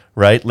with,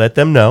 right? Let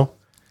them know.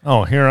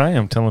 Oh, here I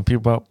am telling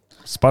people about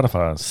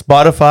Spotify's.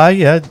 Spotify,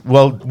 yeah.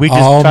 Well, we just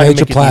All try to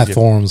major make it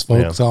platforms,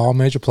 easier. folks. All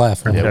major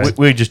platforms. Yeah, Okay.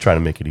 we're just trying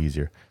to make it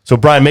easier. So,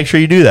 Brian, make sure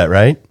you do that,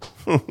 right?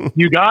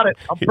 You got it.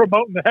 I'm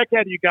promoting the heck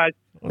out of you guys.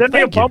 Send me a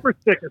thank you. bumper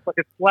sticker so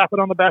I can slap it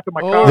on the back of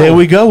my Oh. car. There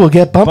we go. We'll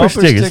get bumper Bumper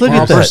stickers. Look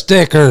at Bumper that.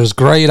 stickers,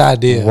 great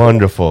idea.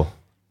 Wonderful.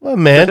 Well,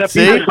 man, That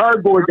see? piece of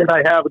cardboard that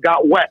I have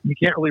got wet. You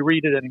can't really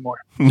read it anymore.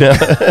 No.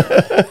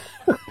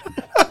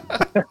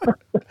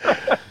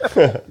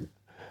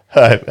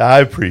 I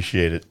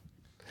appreciate it.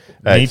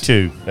 All Me right.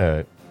 too. All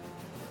right.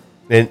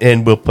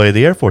 And we'll play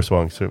the Air Force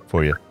song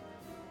for you.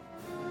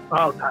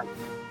 Oh,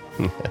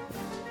 nice.